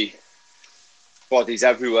just be bodies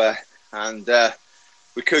everywhere, and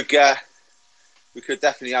we could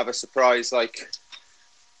definitely have a surprise, like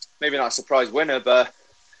maybe not a surprise winner, but a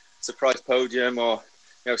surprise podium, or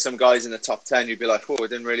some guys in the top 10. You'd be like, oh, I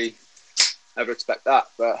didn't really ever expect that,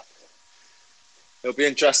 but it'll be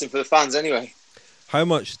interesting for the fans anyway. How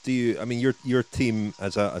much do you? I mean, your team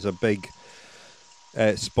as a big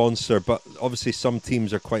sponsor, but obviously some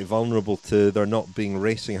teams are quite vulnerable to there not being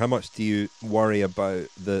racing. How much do you worry about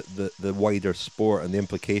the wider sport and the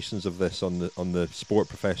implications of this on the sport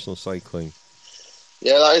professional cycling?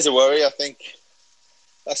 Yeah, that is a worry. I think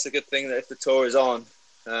that's the good thing, that if the Tour is on,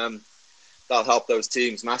 that'll help those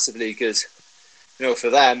teams massively, because for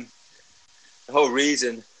them, the whole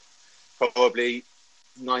reason, probably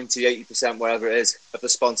 90-80%, whatever it is, of the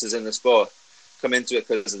sponsors in the sport come into it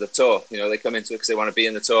because of the Tour. They come into it because they want to be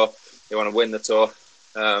in the Tour, they want to win the Tour.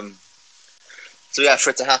 So yeah, for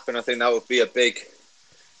it to happen, I think that would be a big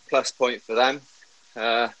plus point for them.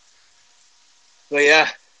 But yeah,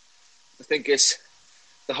 I think it's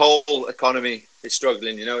the whole economy is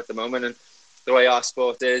struggling, at the moment, and the way our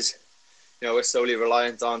sport is, we're solely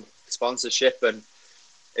reliant on sponsorship, and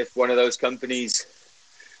if one of those companies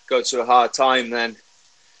goes through a hard time, then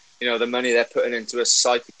the money they're putting into a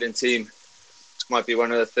cycling team might be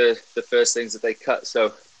one of the first things that they cut.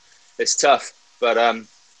 So it's tough, but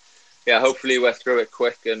yeah, hopefully we're through it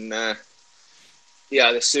quick, and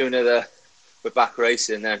yeah, the sooner we're back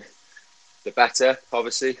racing, then the better,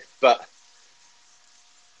 obviously. But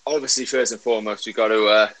obviously, first and foremost, we've got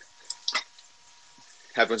to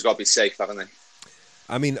everyone's got to be safe, haven't they?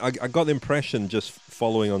 I mean, I got the impression, just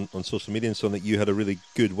following on social media and so on, that you had a really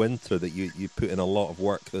good winter, that you put in a lot of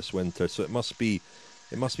work this winter. So it must be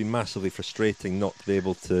massively frustrating not to be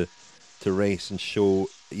able to race and show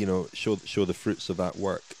the fruits of that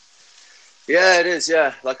work. Yeah, it is.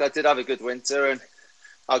 Yeah, like, I did have a good winter, and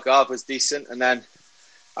Algarve was decent, and then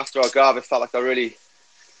after Algarve, I felt like I really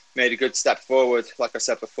made a good step forward. Like I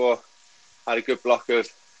said before, I had a good block of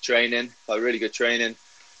training, like really good training.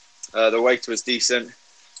 The weight was decent,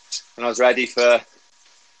 and I was ready for,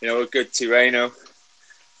 a good Tirreno.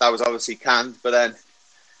 That was obviously canned, but then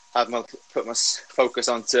put my focus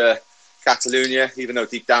onto Catalonia, even though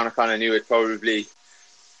deep down I kind of knew it'd probably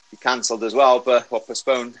be cancelled as well, or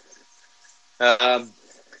postponed.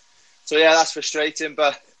 So yeah, that's frustrating,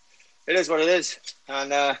 but it is what it is,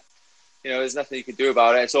 and there's nothing you can do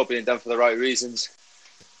about it. It's all being done for the right reasons.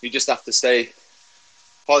 You just have to stay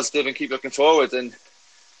positive and keep looking forward, and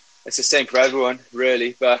it's the same for everyone,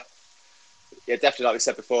 really. But yeah, definitely, like we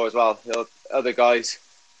said before as well, other guys,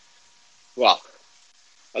 well,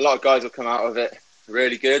 a lot of guys will come out of it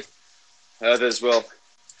really good. Others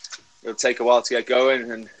it'll take a while to get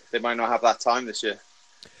going, and they might not have that time this year.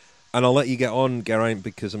 And I'll let you get on, Geraint,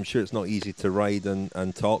 because I'm sure it's not easy to ride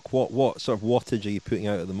and talk. What sort of wattage are you putting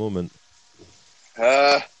out at the moment?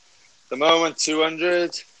 The moment,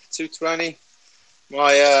 200, 220.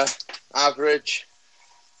 My average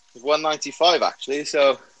is 195, actually,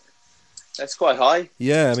 so that's quite high.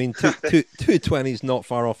 Yeah, I mean, 220 is not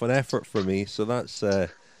far off an effort for me, so that's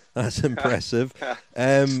impressive.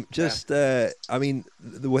 I mean,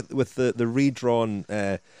 with the redrawn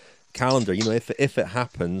calendar, if it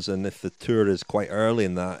happens, and if the Tour is quite early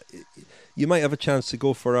in that, you might have a chance to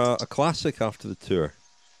go for a classic after the Tour.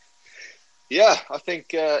 Yeah, I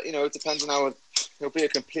think it depends on how it'll be a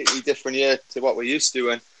completely different year to what we're used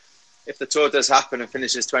to, and if the Tour does happen and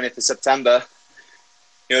finishes 20th of September,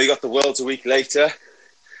 you got the Worlds a week later.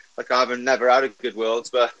 Like, I haven't never had a good Worlds,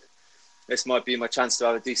 but this might be my chance to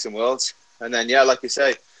have a decent Worlds. And then, yeah, like you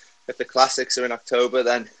say, if the classics are in October,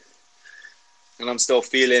 and I'm still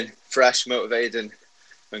feeling fresh, motivated,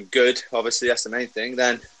 and good, obviously that's the main thing,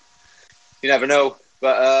 then you never know.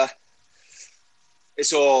 But we're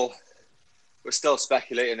still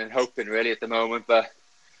speculating and hoping, really, at the moment. But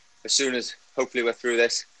as soon as hopefully we're through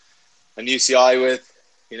this, and UCI with,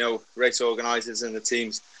 you know, race organisers and the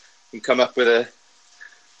teams can come up with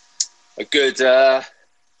a good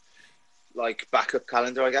like backup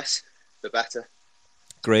calendar, I guess, the better.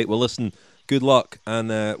 Great. Well, listen, good luck and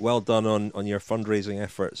well done on your fundraising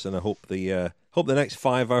efforts, and I hope the next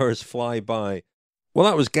 5 hours fly by. Well,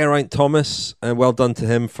 that was Geraint Thomas, and well done to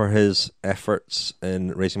him for his efforts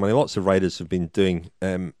in raising money. Lots of riders have been doing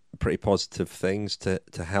pretty positive things to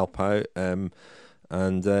help out, and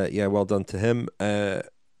well done to him.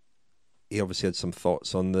 He obviously had some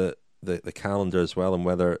thoughts on the calendar as well, and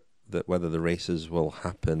whether the races will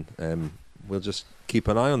happen. We'll just keep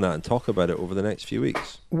an eye on that and talk about it over the next few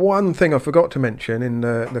weeks. One thing I forgot to mention in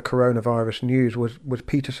the coronavirus news was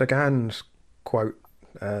Peter Sagan's quote,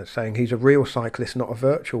 saying he's a real cyclist, not a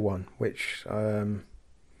virtual one, which goes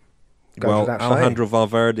without Alejandro saying.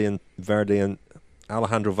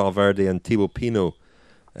 Valverde and Thibaut Pinot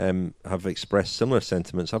have expressed similar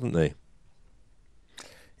sentiments, haven't they?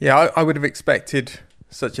 Yeah, I would have expected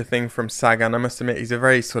such a thing from Sagan. I must admit, he's a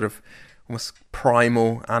very sort of almost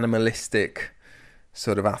primal, animalistic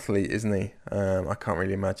sort of athlete, isn't he? I can't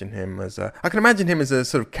really imagine him as a... I can imagine him as a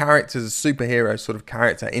sort of character, as a superhero sort of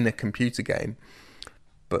character in a computer game,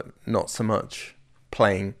 but not so much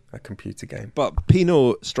playing a computer game. But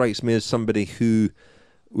Pinot strikes me as somebody who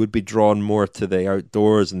would be drawn more to the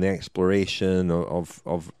outdoors and the exploration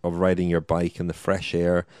of riding your bike in the fresh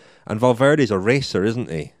air. And Valverde's a racer, isn't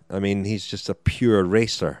he? I mean, he's just a pure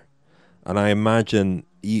racer. And I imagine,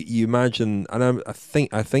 you imagine, and I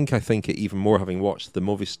think it even more having watched the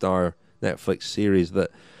Movistar Netflix series,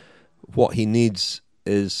 that what he needs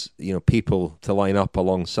is, you know, people to line up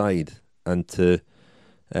alongside and to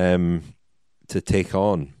take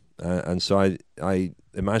on. And so I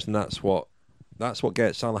imagine that's what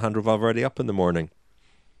gets Alejandro Valverde up in the morning,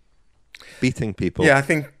 beating people. Yeah, I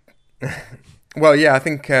think. Well, yeah, I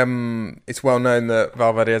think it's well known that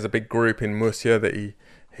Valverde has a big group in Murcia that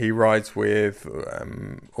he rides with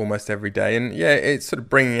almost every day, and yeah, it's sort of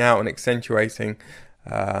bringing out and accentuating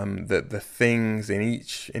the things in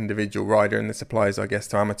each individual rider, and this applies, I guess,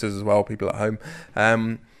 to amateurs as well, people at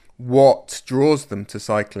home. What draws them to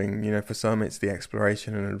cycling? You know, for some it's the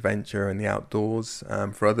exploration and adventure and the outdoors.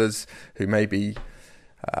 For others who maybe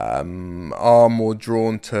are more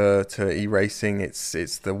drawn to e-racing,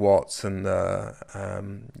 it's the watts and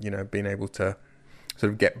the being able to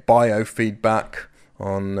sort of get biofeedback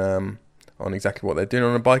on exactly what they're doing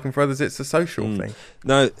on a bike, and for others it's a social thing.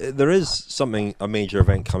 Now there is a major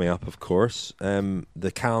event coming up, of course.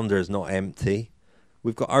 The calendar is not empty.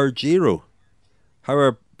 We've got our Giro. How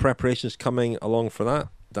are preparations coming along for that,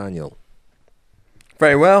 Daniel?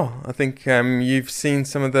 Very well. I think you've seen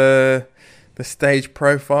some of the stage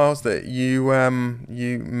profiles that you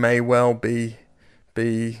may well be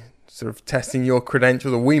sort of testing your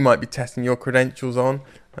credentials, or we might be testing your credentials on.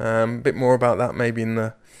 A bit more about that maybe in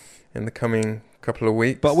the coming couple of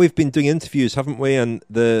weeks. But we've been doing interviews, haven't we? And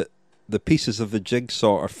the pieces of the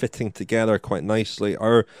jigsaw are fitting together quite nicely.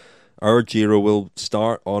 Our Giro will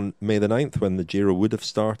start on May the 9th, when the Giro would have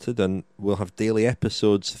started, and we'll have daily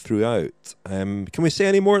episodes throughout. Can we say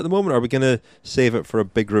any more at the moment, or are we going to save it for a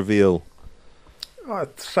big reveal?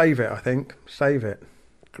 Save it, I think. Save it.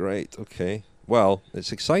 Great, okay. Well,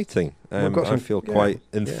 it's exciting. I feel quite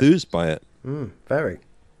enthused by it. Very.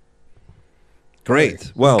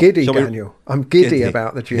 Great. Well, giddy, Daniel. I'm giddy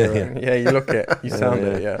about the Giro. Yeah, you look it. You sound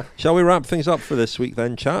it, yeah. Shall we wrap things up for this week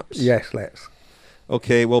then, chaps? Yes, let's.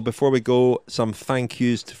 Okay, well, before we go, some thank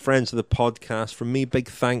yous to friends of the podcast. From me, big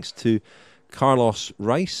thanks to Carlos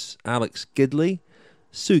Rice, Alex Gidley,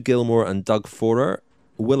 Sue Gilmore and Doug Forer,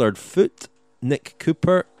 Willard Foote, Nick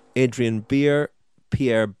Cooper, Adrian Beer,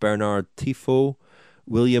 Pierre Bernard Tifo,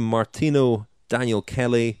 William Martino, Daniel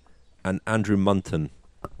Kelly, and Andrew Munton.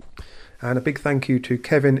 And a big thank you to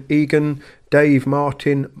Kevin Egan, Dave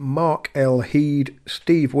Martin, Mark L. Heed,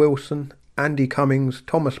 Steve Wilson, Andy Cummings,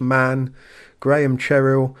 Thomas Mann, Graham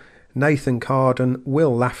Cheryl, Nathan Carden,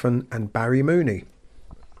 Will Laffan and Barry Mooney.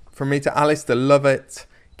 From me to Alistair Lovett,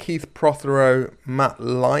 Keith Prothero, Matt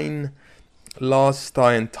Line, Lars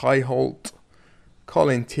Stein Tyholt,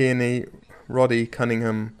 Colin Tierney, Roddy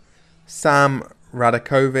Cunningham, Sam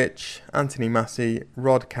Radakovich, Anthony Massey,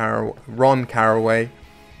 Ron Carraway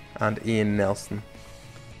and Ian Nelson.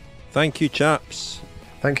 Thank you, chaps.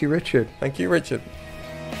 Thank you, Richard. Thank you, Richard.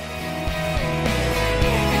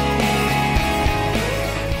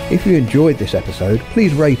 If you enjoyed this episode,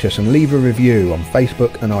 please rate us and leave a review on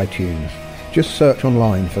Facebook and iTunes. Just search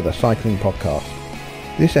online for the Cycling Podcast.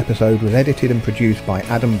 This episode was edited and produced by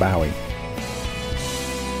Adam Bowie.